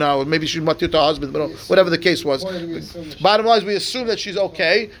the kihuna, or maybe she matir to her husband, but whatever the case was. Bottom line is we assume that she's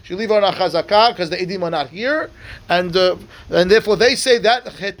okay. She leave her on a chazakah because the Edim are not here, and therefore they say that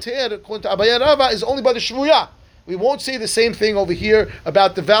Heter, according to Abaye Rava, is only by the Shvuya. We won't say the same thing over here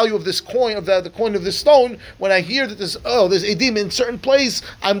about the value of this coin, of the coin of this stone. When I hear that there's edim in certain place,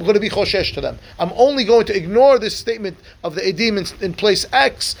 I'm going to be choshesh to them. I'm only going to ignore this statement of the edim in place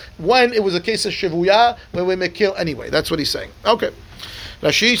X when it was a case of shivuya, when we may kill anyway. That's what he's saying. Okay.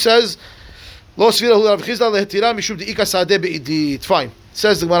 Rashi says, Lo svira hu Rav Chizda lehetira mishum de'ika sadeh be'idit. Fine.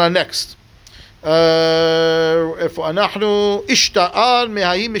 Says the Gemara next. איפה אנחנו השתער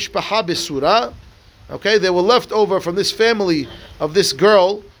מהאי משפחה בסורה. Okay, they were left over from this family of this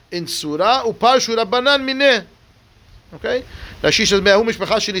girl in Surah. ופרשו רבנן מיניה. Okay, Rashi says מהאו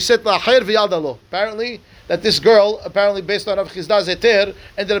משפחה שנישאת לאחר וילדה לו. Apparently, that this girl, apparently based on Rav Chizda's heter,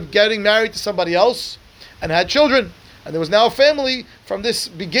 ended up getting married to somebody else and had children. And there was now a family from this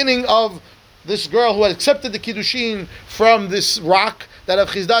beginning of this girl who had accepted the kiddushin from this rock that Rav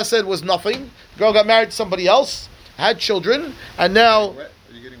Chizda said was nothing. The girl got married to somebody else, had children, and now... Are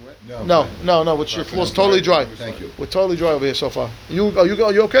you getting wet? No, which your floor's totally dry. Thank you. We're totally dry over here so far. You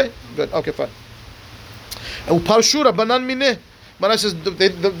okay? Good. Okay, fine. And Parshu Rabbanan Mineh. Mana says they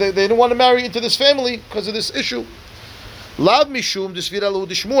didn't want to marry into this family because of this issue. Lav Mishum Desvira Lu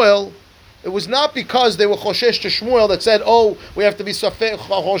Shmuel. It was not because they were choshesh to Shmuel that said, "Oh, we have to be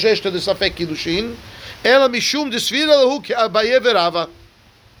choshesh to the safek kiddushin." Ela mishum desvira lehu ki Abaye v'Rava.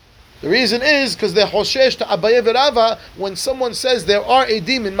 The reason is because they're choshesh to Abaye v'Rava when someone says there are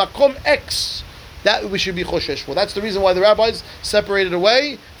edim in makom X that we should be choshesh for. That's the reason why the rabbis separated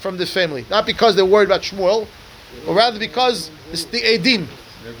away from this family, not because they're worried about Shmuel, or rather because it's the edim.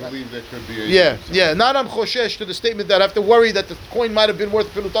 They believe there could be a Yeah. Not I'm choshesh to the statement that I have to worry that the coin might have been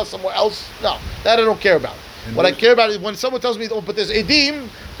worth pilutah somewhere else. No, that I don't care about. What I care about is when someone tells me, "Oh, but there's edim,"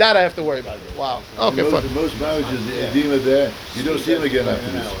 that I have to worry about. Wow. Okay, fine. In most marriages, the edim are there. You don't see them again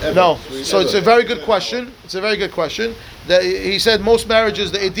after this. Ever. No. So it's a very good question. He said most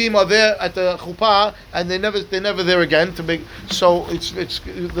marriages the edim are there at the chuppah and they're never there again to make. So it's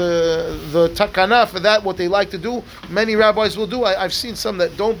the takana for that. What they like to do, many rabbis will do. I've seen some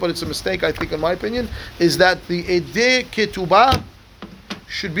that don't, but it's a mistake. I think, in my opinion, is that the edei ketubah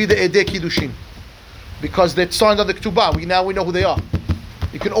should be the edei kiddushin because they're signed on the ketubah. We know who they are.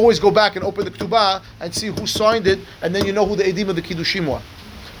 You can always go back and open the ketubah and see who signed it, and then you know who the edim of the kiddushim were.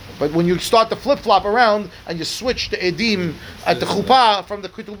 But when you start to flip-flop around and you switch the edim at the chuppah from the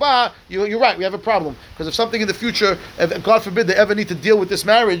ketubah, you're right, we have a problem. Because if something in the future, if, God forbid, they ever need to deal with this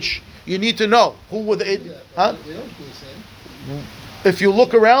marriage, you need to know who were the edim. Huh? They don't do the same. If you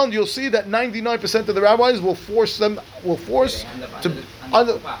look around, you'll see that 99% of the rabbis will force to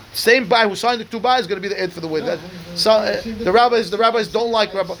same guy who signed the ketubah is going to be the ed for the wedding. The rabbis don't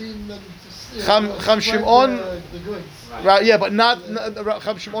like Rabbi Cham Shimon. Right, yeah, but not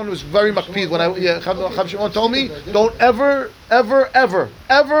Cham Shimon was very makpid when Cham Shimon told me, don't ever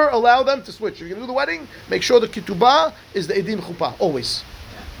allow them to switch. If you're going to do the wedding, make sure the ketubah is the edim chuppah always.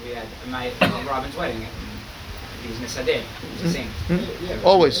 We had my Robin's wedding. He was Nisadeh. It's the same.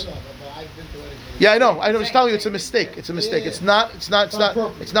 Always. Yeah, I know. I'm just telling you, it's a Yeah. mistake. It's a mistake. Yeah. It's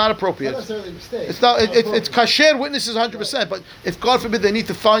not appropriate. It's not necessarily a mistake. It's kasher witnesses 100%. But if God forbid they need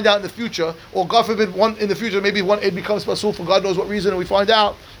to find out in the future, or God forbid in the future maybe it becomes pasul for God knows what reason, and we find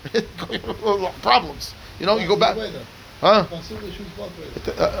out problems. You know, you go back. Huh?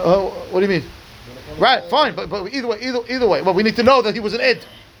 What do you mean? Right, fine, but either way. Well, we need to know that he was an ed.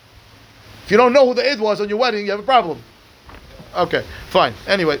 If you don't know who the ed was on your wedding, you have a problem. Okay, fine.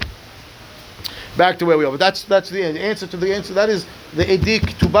 Anyway, back to where we are. But that's the answer to the answer. That is the edei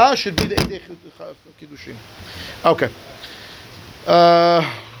ketubah should be the edei kiddushin. Okay.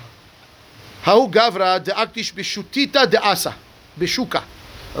 Hau gavra de'aktish b'shutita de'asa b'shuka.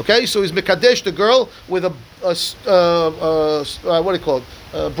 Okay, so he's mekadesh the girl with a what do you call it?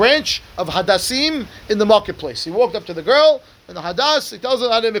 A branch of hadassim in the marketplace. He walked up to the girl and the hadas. He tells her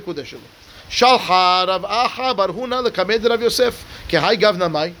how to mekadesh. Shalcha Rav Acha Bar Huna lekamed Rav Yosef kehai gavna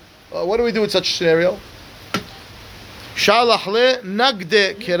mai. What do we do in such a scenario? Shalach le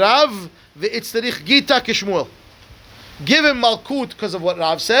nagde kerav ve'itzterich gita kishmuel. Give him malkut because of what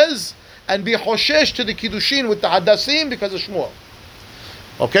Rav says, and be hoshesh to the kiddushin with the hadassim because of Shmuel.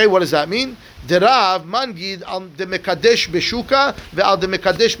 Okay, what does that mean? The Rav mangid al de mekadesh beshuka ve'al de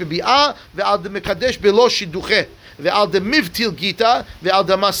mekadesh bebi'ah ve'al de mekadesh belo shiduche ve'al de mivtil gita ve'al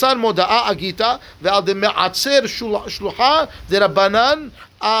de masar moda'a agita ve'al de me'atzer shluha de rabbanan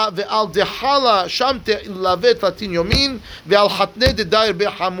ve'al de hala shamte lavet latin yomin ve'al hatne de dair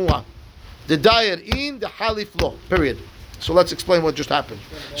be'hamua the dair in the halif lo. Period. So let's explain what just happened.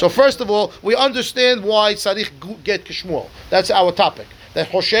 So first of all, we understand why Sarich get Kishmuel. That's our topic. That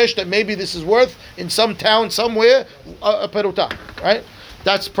Hoshesh, that maybe this is worth in some town somewhere a peruta, right?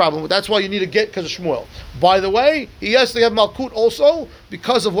 That's the problem. That's why you need to get because of Shmuel. By the way, he has to have Malkut also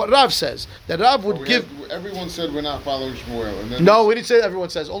because of what Rav says. That Rav would give. Everyone said we're not following Shmuel. And then No, we didn't say that everyone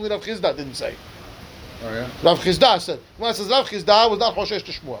says. Only Rav Chizda didn't say. Oh yeah. Rav Chizda said. When it says Rav Chizda was not Choshesh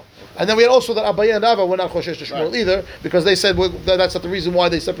to Shmuel. And then we had also that Abaye and Rava were not Choshesh to Shmuel either because they said that's not the reason why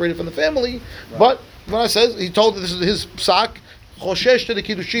they separated from the family. Right. But when I says he told that this is his psak, Choshesh to the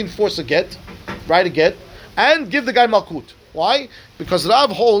Kiddushin, force a get, write a get, and give the guy Malkut. Why? Because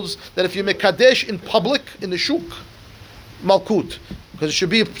Rav holds that if you make Kadesh in public, in the shuk, Malkut. Because it should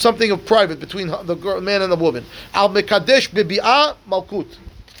be something of private between the man and the woman. Al Mekadesh bebi'ah Malkut.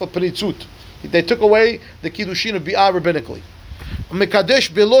 For Penitzut. They took away the Kiddushin of Bi'ah rabbinically. Mekadesh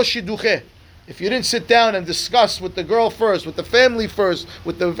belo shiduche. If you didn't sit down and discuss with the girl first, with the family first,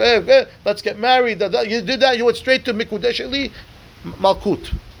 with the let's get married, you did that, you went straight to Mikudesh Eli,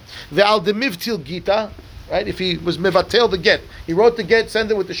 Malkut. Ve'al demivtil gita, right? If he was mevatel the get, he wrote the get,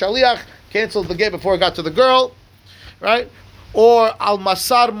 sent it with the shaliach, canceled the get before it got to the girl, right? Or al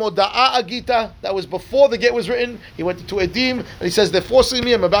masar moda'a agita, that was before the get was written. He went to edim and he says they're forcing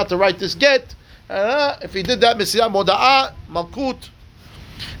me. I'm about to write this get. If he did that, mesirah moda'a malkut.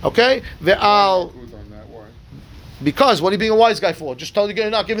 Okay, ve'al. Because what are you being a wise guy for? Just tell you you're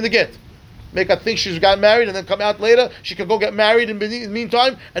not giving the get. Make her think she's got married and then come out later. She could go get married in the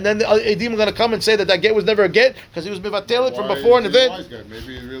meantime, and then the edim are going to come and say that get was never a get because he was mivatel from before an event.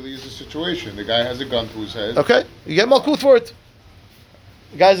 Maybe it really is a situation. The guy has a gun to his head. Okay, you get malkut for it.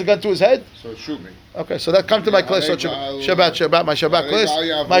 The guy has a gun to his head. So shoot me. Okay, so that come to my class. So Shabbat, my Shabbat class.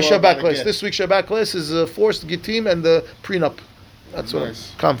 My Shabbat class. This week's Shabbat class is forced gittim and the prenup. That's what.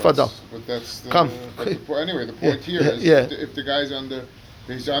 Nice. Come, fadal. But that's come. Anyway, the point here is if the guy's under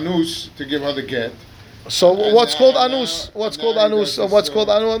his anus to give her the get. So what's called anus? What's called anus? What's called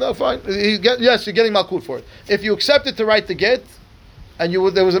anus? No, fine. Yes, you're getting malkut for it. If you accepted to write the get, and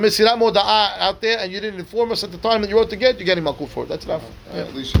there was a mesirat moda'a out there, and you didn't inform us at the time that you wrote the get, you're getting malkut for it. That's enough.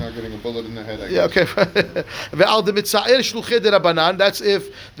 At least you're not getting a bullet in the head. I guess. Yeah, okay. Ve'al de mitzaer shluchei de Rabbanan. That's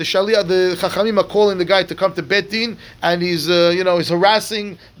if the shaliach, the chachamim are calling the guy to come to Bet Din, and he's he's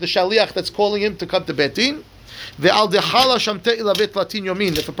harassing the shaliach that's calling him to come to Bet Din. Ve'al de hala shamte ilavet latin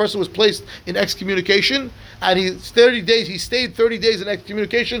yomin. If a person was placed in excommunication and he stayed 30 days in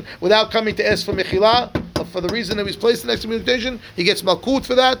excommunication without coming to ask for mechila, for the reason that he was placed in excommunication, he gets malkut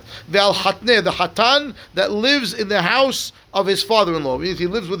for that. Ve'al hatneh, the hatan that lives in the house of his father-in-law, means he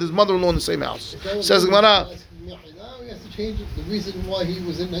lives with his mother-in-law in the same house. Says Gemara. Change it. The reason why he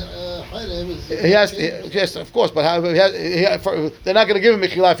was in Haida was yes, of course, but they're not going to give him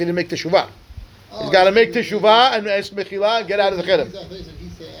mechila if he didn't make teshuvah. He's got to make teshuvah and ask mechila and get out of the cherem.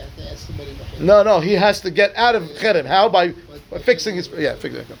 No, he has to get out of cherem. How? By fixing his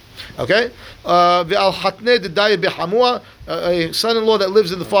fixing it. Okay. Ve'al hatneh dedayir behamua, a son-in-law that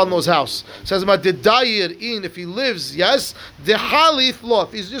lives in the father-in-law's house. Says about dedayir in, if he lives, yes. Dehalif lo,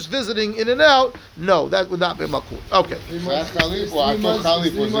 if he's just visiting in and out, no, that would not be makul. Okay. 3 months out of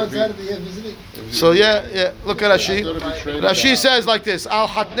the year visiting. So look at Rashi. Rashi says like this: Al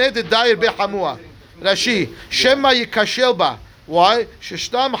hatneh dedayir behamua. Rashi shema yikashel ba. Why?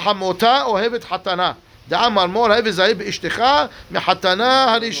 Sheshtam hamota ohevet hatana. Da'amar mor hevet zayib ishtecha mehatana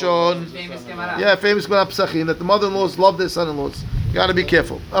harishon. Yeah, famous Gemara Pesachim that the mother-in-laws love their son-in-laws. You got to be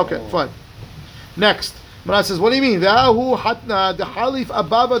careful. Okay, fine. Next, Gemara says, what do you mean? Da'ahu hatna dehalif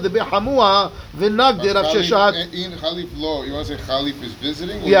ababa debehamua v'nagdir av sheshat. In Khalif law, you want to say Khalif is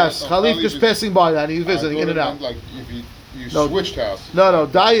visiting? Yes, Khalif just passing by that. He's visiting in and out. Like if you switched house. No.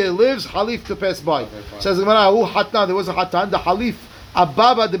 Daya lives, Halif to pass by. Okay, says the Gemara, Hatna, there was a Hatan, the Halif,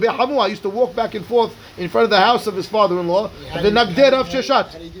 Ababa, the Behamu, used to walk back and forth in front of the house of his father-in-law. The Nagder of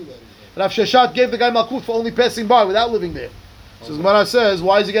Sheshat. Rav Sheshat gave the guy Malkut for only passing by without living there. So the Gemara says,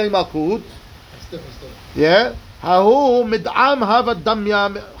 why is he getting Malkut? Yeah. Hahu mid'am hava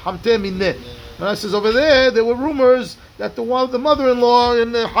damya hamte minne. Gemara says over there were rumors that the mother-in-law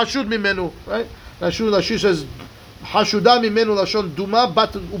in Hashud Mimenu, right? Rashi says, Hashuda mimenu lashon duma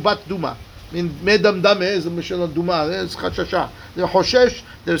bat ubat duma. I mean, medam dame is the mishal duma. It's chashasha. There's hoshesh.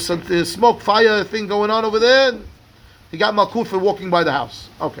 There's some smoke fire thing going on over there. He got malkut for walking by the house.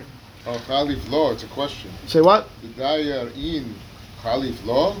 Okay. Oh, Khalif law. It's a question. Say what? The dayar in Khalif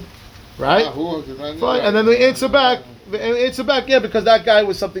law. Right. Fine. And then we answer back. Yeah, because that guy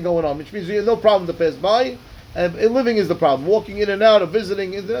was something going on, which means you have no problem to pass by. And living is the problem. Walking in and out or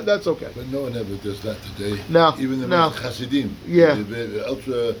visiting, that's okay. But no one ever does that today. No. Even the Hasidim. Yeah.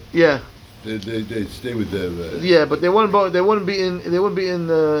 Ultra. Yeah. They stay with their. Yeah, but they wouldn't be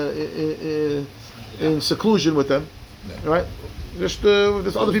in seclusion with them, right? Just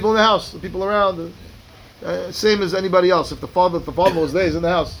with other people in the house, the people around. Same as anybody else. If the father was there, he's in the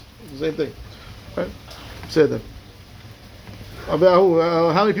house. Same thing. Right? Say that.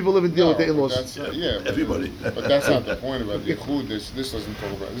 How many people live and deal with the in-laws? Everybody. But that's not the point about the food. This doesn't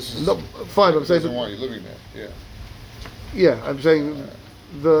talk about. This is No, fine. I'm saying. doesn't want you living there. Yeah, I'm saying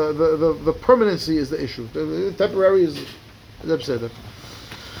the permanency is the issue. The temporary is upset.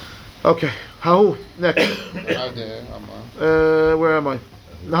 Okay. How next? Where am I?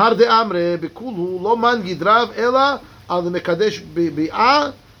 Nahar de amre bekulu lo man gidrav ela al mekadesh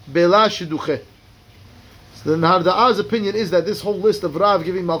bi'a bela shiduche. So the Nahar Da'a's opinion is that this whole list of Rav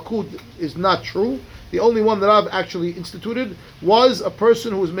giving Malkut is not true. The only one that Rav actually instituted was a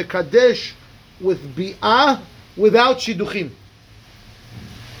person who was mekadesh with bi'a without shiduchim.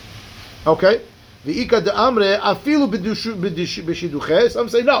 Okay? V'ika de'amre afilu b'shiduche. Some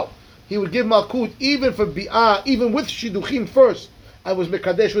say no. He would give Malkut even for bi'ah, even with shiduchim first. I was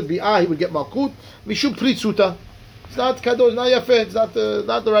mekadesh with bi'ah, he would get Malkut. Mishum pritzuta. It's not kadosh, not yafeh. It's not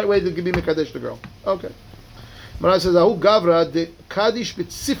the right way to be mekadesh the girl. Okay. Mara says, Ahu gavra de kadish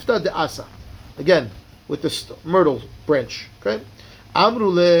b'tzifta de asa. Again, with the myrtle branch. Okay? Amru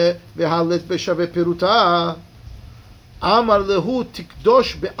le v'halet b'shaveh peruta. Amar lehu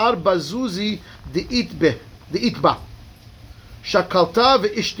tikdosh be'arba zuzi de itba. Shakalta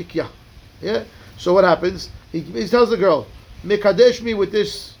ve'ishtikya. Yeah? So what happens? He tells the girl, mekadesh me with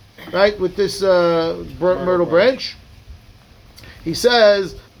this, right, with this myrtle branch. He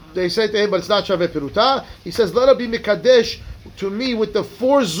says, they say to him, but it's not shaveh peruta. He says, let her be mekadesh to me with the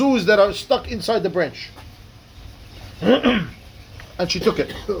 4 zuz that are stuck inside the branch. And she took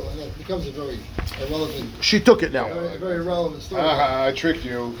it. It becomes a very irrelevant. She took it now. Very relevant story. I tricked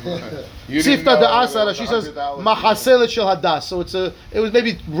you. Sifta de asara. She says mahaselet shel hadas. So it was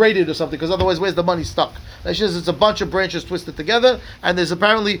maybe rated or something, because otherwise, where's the money stuck? And she says it's a bunch of branches twisted together, and there's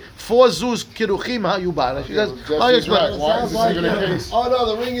apparently 4 zuz kiruchim hayubar. And she says, Why is this even a case? Oh no,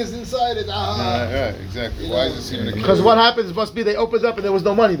 the ring is inside it. Yeah, exactly. Why is this even a case? because what happens must be they opened up and there was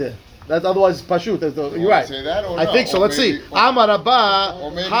no money there. That's otherwise pashut. You're right. Say that or I no? think so. Or Let's maybe- see. Amar Rabba.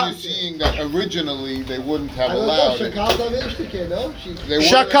 Or maybe you're seeing that originally they wouldn't have I don't know. allowed it. Shakalta ve'ishtikeh, no? They wouldn't-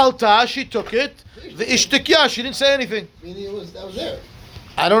 Shakalta, she took it. The ishtikya, she didn't say anything. Meaning that was there.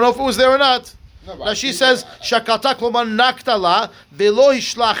 I don't know if it was there or not. No, but Now I she think says that- shakalta klomar naktala velo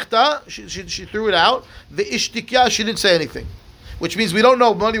hishlachta. She threw it out. The ishtikya, she didn't say anything, which means we don't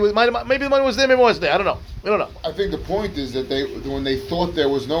know. Maybe the money was there, maybe it wasn't there. I don't know. We don't know. I think the point is that when they thought there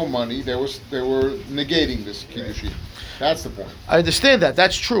was no money, they were negating this kiddushin. That's the point. I understand that.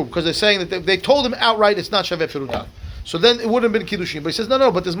 That's true, because they're saying that they told him outright it's not shaveh peruta. So then it wouldn't have been kiddushin. But he says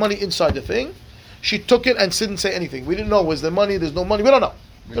no, but there's money inside the thing. She took it and didn't say anything. We didn't know. Was there money? There's no money. We don't know.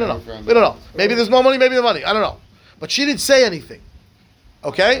 We don't know. Maybe there's no money. Maybe the money. I don't know. But she didn't say anything.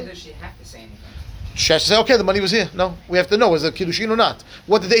 Okay. Why does she have to say anything? She has to say, okay, the money was here. No, we have to know, was it kiddushin or not?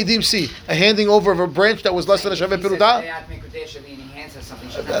 What did the Eidim see? A handing over of a branch that was less than a shaveh peruta?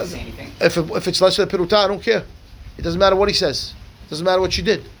 If it's less than a peruta, I don't care. It doesn't matter what he says. It doesn't matter what she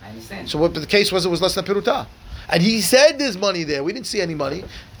did. I understand. So what the case was, it was less than peruta. And he said there's money there. We didn't see any money.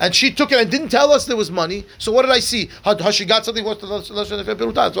 And she took it and didn't tell us there was money. So what did I see? How she got something less than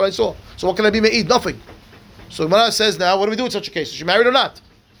peruta? That's what I saw. So what can I be me'id? Nothing. So Gemara says now, what do we do in such a case? Is she married or not?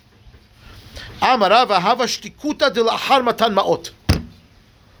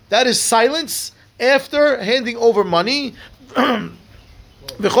 That is silence after handing over money. What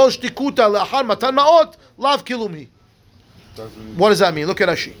does that mean? Look at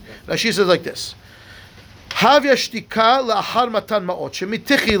Rashi. Rashi says like this. Havya shtika la'achar matan ma'ot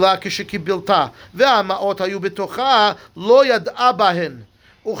shemitichila כשקיבלתה והמעות היו בתוכה לא ידעה בהן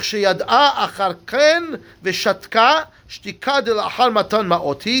וכשידעה אחר כן ושתקה שתיקה דלאחר מתן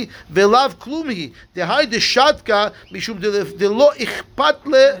מעות היא ולאו כלום היא דהי דשתקה משום דלא אכפת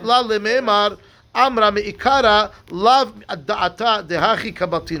לה למאמר אמרה מעיקרא לאו דעתה דהכי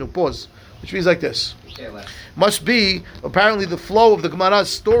קבלתינו. Pause. Which means like this. Must be, apparently the flow of the Gemara's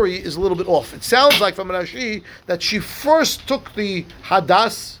story is a little bit off. It sounds like from Rashi that she first took the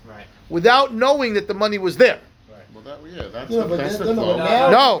hadas without knowing that the money was there. Well, that's No, but the no, flow.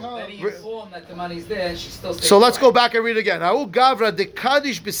 No. Then he informed that the money's there and she still stays So let's go quiet. back and read again. Ha'u gavra de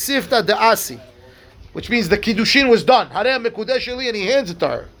kadish besifta de asi, which means the kiddushin was done. Harei mekudesh eli, and he hands it to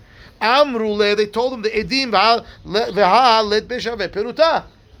her. Amrule, they told him the edim v'ha let beshaveh peruta.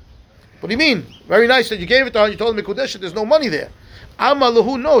 What do you mean? Very nice that you gave it to her. You told him mekudesh. There's no money there.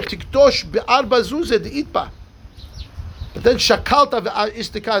 Amalahu no tikdosh be'arba zuze de itba. But then shakalta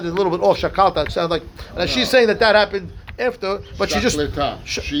ve'istikad is a little bit off. Shakalta, it sounds like she's saying that happened after, but she just Shakleta.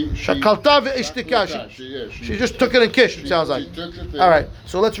 shakalta ve'ishtika. She just took it and kissed. It sounds like. All right.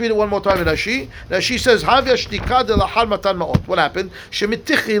 So let's read it one more time in Rashi. Rashi says, "Havya shtika de lahar matan ma'ot." What happened?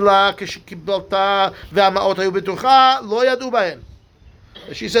 Shemitichila kishkibalta ve'ama'ot hayu betucha lo yadu bahen.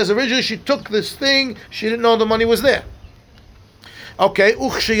 She says originally she took this thing. She didn't know the money was there. Okay,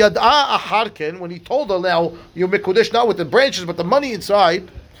 uchshiyad'a acharken, when he told her, now you're mikudesh not with the branches but the money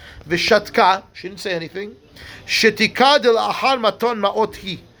inside. Vishatka, she didn't say anything. Shetika del ahar maton ma'ot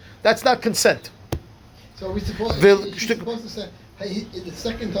hi. That's not consent. So are we supposed to say, hey, the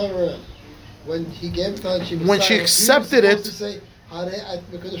second time around, when he gave it to her, when she accepted it, to say,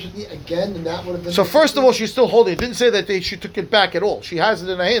 again, and that would have been. So first of all, she's still holding it. Didn't say that she took it back at all. She has it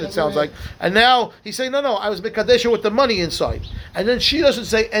in her hand. It sounds like. And now he's saying, no, I was mekadesha with the money inside. And then she doesn't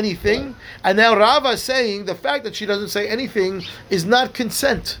say anything. Right. And now Rava is saying the fact that she doesn't say anything is not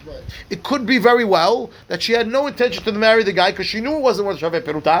consent. Right. It could be very well that she had no intention to marry the guy because she knew it wasn't worth shaveh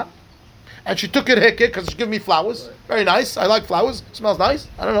peruta, and she took it heke because she gave me flowers. Right. Very nice. I like flowers. Smells nice.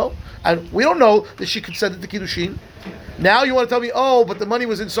 I don't know. And we don't know that she consented to kiddushin. Now you want to tell me, oh, but the money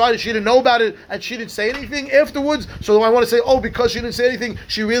was inside and she didn't know about it and she didn't say anything afterwards. So I want to say, oh, because she didn't say anything,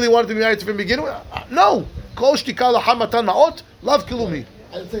 she really wanted to be married to him to begin with? No. Love kilumi.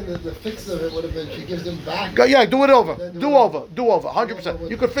 I think that the fix of it would have been she gives them back. Yeah, do it over. Do over, 100%.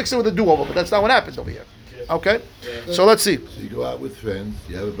 You could fix it with a do-over, but that's not what happens over here. Okay? So let's see. So you go out with friends,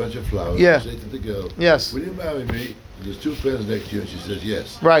 you have a bunch of flowers, Yeah. you say to the girl, Yes. will you marry me? And there's two friends next to you and she says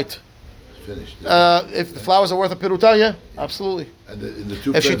yes. Right. Finished. If the flowers are worth a piruta, yeah, absolutely. And the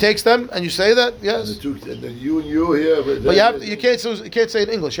two If she friends, takes them and you say that, yes. and then you here. But you can't say it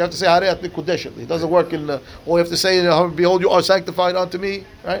in English. You have to say Harei at Mikudesh. It doesn't work in. Or you have to say, behold, you are sanctified unto me,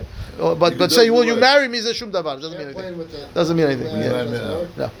 right? But say, will you marry me? Shum davar. Doesn't mean anything.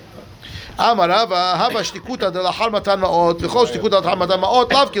 No. Amar Rava, hava shtikuta de lahar matan ma'ot, v'chol shtikuta de lahar matan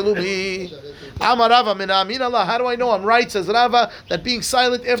ma'ot, lav kilumi. Amar Rava, min Allah. How do I know I'm right? Says Rava, that being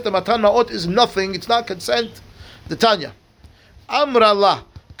silent after matan ma'ot is nothing. It's not consent. The Tanya. Amar Allah,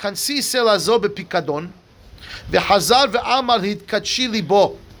 kansi selazo bepikadon, v'hazar v'amar hitkatshi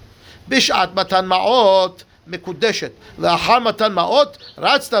libo, bish'at matan ma'ot, מקודשת. לאחר מתן מעות,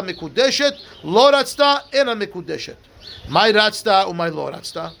 רצתה מקודשת, לא רצתה, אינה מקודשת. מהי רצתה ומהי לא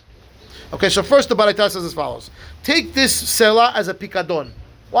רצתה? Okay, so first the Baraita says as follows. Take this selah as a pikadon.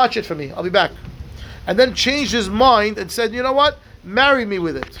 Watch it for me. I'll be back. And then changed his mind and said, you know what? Marry me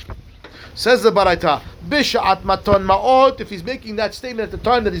with it. Says the Baraita. Bisha'at maton ma'ot. If he's making that statement at the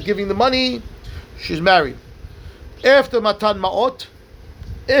time that he's giving the money, she's married. After matan ma'ot,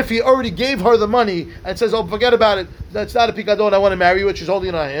 if he already gave her the money and says, oh, forget about it, that's not a pikadon, I want to marry you, which she's holding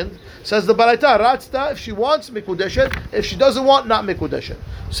in her hand. Says the Baraita, Ratzta, if she wants, mikudeshet. If she doesn't want, not mikudeshet.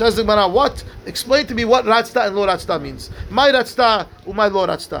 Says the Gemara, what? Explain to me what Ratzta and Lo Ratzta means. My Ratzta, umay Lo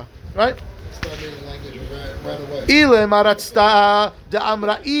Ratzta. Right? Ile ma Ratzta de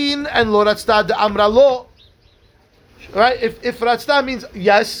Amra'in and Lo Ratzta de Amra Lo. Right? If Ratzta means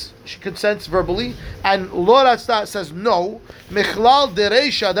yes, she consents verbally, and Lo Ratzta says no, Mechlal de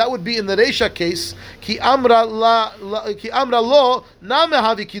Reisha, that would be in the Reisha case, Ki Amra Lo, na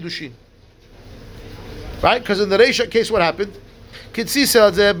mehavi kidushin. Right? Because in the Reisha case, what happened? Kitsi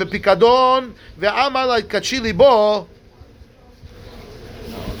says, Bepikadon, ve'amar la katshi libo.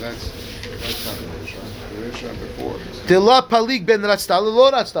 No, that's not the Risha. The Risha before. Tila palik ben Ratzta, Lo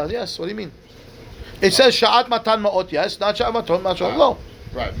Ratzta. Yes, what do you mean? It says Sha'at Matan Ma'ot, yes, not Sha'at Matan Ma'ot, no.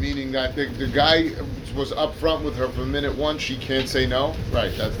 Right, meaning that the guy was up front with her from minute one, she can't say no?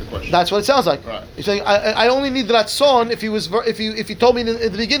 Right, that's the question. That's what it sounds like. Right. He's saying, I only need Ratzon if he told me in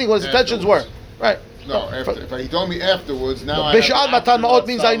the beginning what his intentions were. Right. No, if he told me afterwards, now Bish'at Matan Ma'ot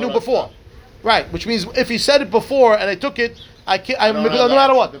means I knew before. Right, which means if he said it before and I took it, I no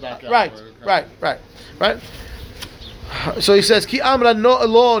matter what. Right. So he says, Ki amra no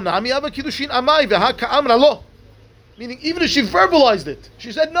lo nami aba kidushin amai veha ka amra lo. Meaning, even if she verbalized it,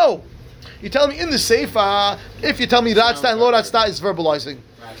 she said no. You tell me in the Seifa, if you tell me Ratzta and Lo Ratzta is verbalizing.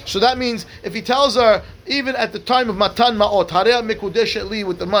 So that means, if he tells her, even at the time of Matan Ma'ot, Harei Mikudeshet li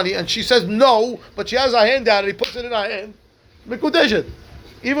with the money, and she says no, but she has her hand down and he puts it in her hand, Mikudeshet.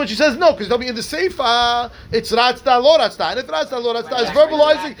 Even when she says no, because tell me in the Seifa, it's Ratzta, Lo Ratzta. And if Ratzta, Lo Ratzta is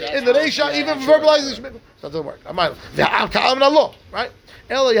verbalizing, in the Reisha, even verbalizing, that doesn't work. Right?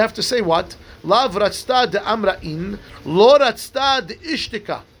 Ella, you have to say what? Lav Ratzta de Amra'in, Lo Ratzta de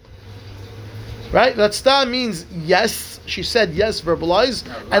Ishtika. Right? Ratzta means yes. She said yes, verbalize.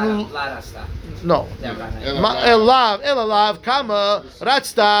 And La Ratzta. no. Ela kama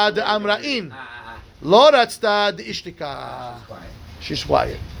Ratzta de Amra'in. Lo Ratzta de Ishtika. She's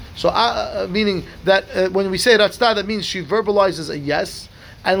quiet. So, meaning that when we say ratzta, that means she verbalizes a yes,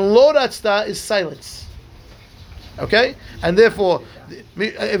 and lo ratzta is silence. Okay, and therefore,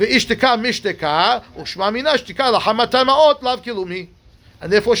 ishteka mishteka ushma mina shtika lahamatan ma'ot lav kilumi, and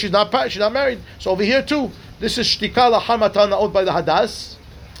therefore she's not married. So over here too, this is shtika lahamatan ma'ot by the hadas,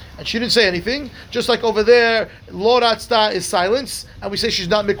 and she didn't say anything. Just like over there, lo ratzta is silence, and we say she's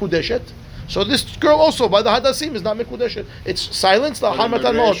not mikudeshet. So this girl also by the hadasim is not mikudeshet. It's silence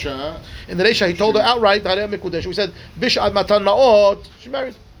lahamatan ma'ot. In the Reisha, he told her outright that mikudeshet. We said bish'ad matan ma'ot, she's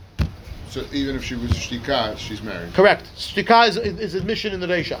married. So even if she was shtika, she's married. Correct. Shtika is admission in the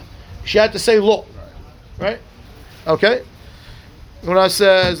Reisha. She had to say lo. Right? Okay? When I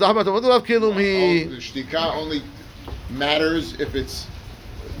says, The shtika only matters if it's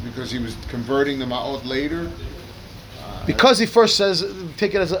because he was converting the ma'ot later. Because he first says,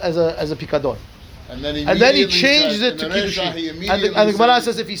 take it as a pikadon. And then he changes it to kiddushin. And the Gemara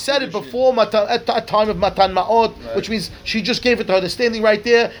says if he said it before at time of matan ma'ot, which means she just gave it to her, they're standing right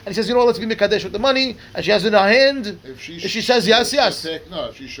there, and he says, let's be mikadesh with the money, and she has it in her hand. If she says yes. No,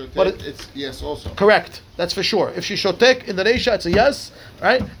 if she shotek, it's yes also. Correct. That's for sure. If she shotek in the Reisha, it's a yes,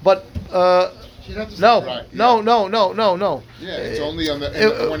 right? But no. Yeah, it's only on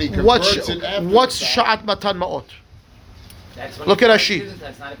the when he converts it after. What's sha'at matan ma'ot? Look at Rashi.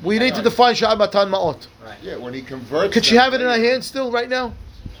 We need to define sha'at matan ma'ot. Right. Yeah, when he converts. Could she have it in her hand still right now?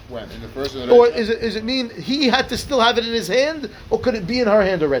 When in the first of Or is it mean he had to still have it in his hand, or could it be in her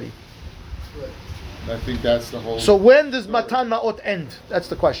hand already? I think that's the whole. So when does matan ma'ot end? That's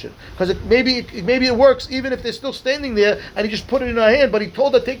the question. Because maybe it works even if they're still standing there and he just put it in her hand, but he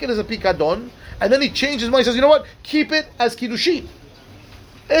told her take it as a pikadon, and then he changed his mind. He says, you know what? Keep it as kiddushin.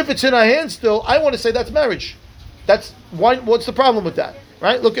 If it's in her hand still, I want to say that's marriage. That's why. What's the problem with that?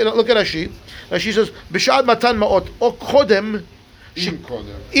 Right? Look at Rashi. Rashi says b'shad matan ma'ot o kodem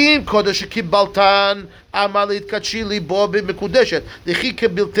im kodesh kibaltan amalit kachili bo b'mekudeshet dechi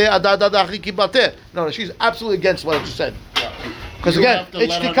kibilte adada dachi kibalte. No, she's absolutely against what I just said. Because again,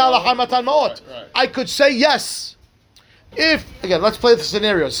 it's tikala hamatan ma'ot. I could say yes. If again, let's play the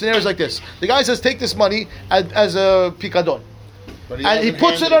scenario. Scenarios like this: the guy says, "Take this money as a pikadon," and he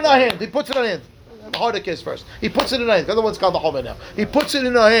puts it on her hand. He puts it on her hand. The harder case first. He puts it in her hand. The other one's called the homer now. He puts it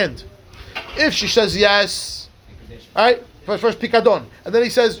in her hand. If she says yes, all right, first pikadon, and then he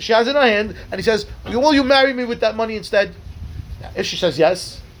says she has it in her hand, and he says, "Will you marry me with that money instead?" If she says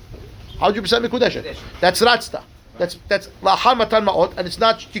yes, 100% mikudeshet. That's ratzta. That's lahar matan ma'ot, and it's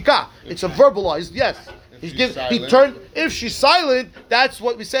not shtika. It's a verbalized yes. If she's silent, that's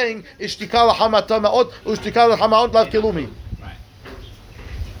what we're saying is shtika lahar matan ma'ot, ushtika lahar ma'ot lav kilumi.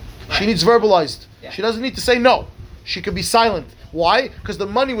 She needs verbalized. Yeah. She doesn't need to say no. She could be silent. Why? Because the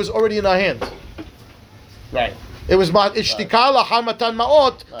money was already in her hand. Right. It was ishtika lahar matan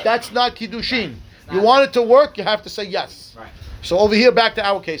ma'ot. That's not kiddushin. You want it to work, you have to say yes. Right. So over here, back to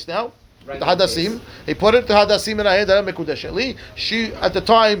our case now. Right. The hadasim. He put it to hadasim in her hand. She at the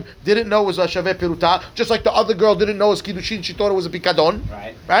time didn't know it was a shaveh piruta, just like the other girl didn't know it was kiddushin. She thought it was a pikadon.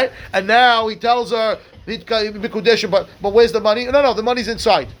 Right. And now he tells her but where's the money? No, the money's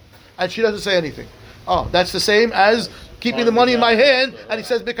inside. And she doesn't say anything. Oh, that's the same as keeping the money in my hand, and he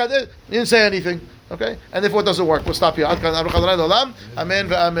says, because he didn't say anything. Okay? And therefore it doesn't work. We'll stop here. Amen.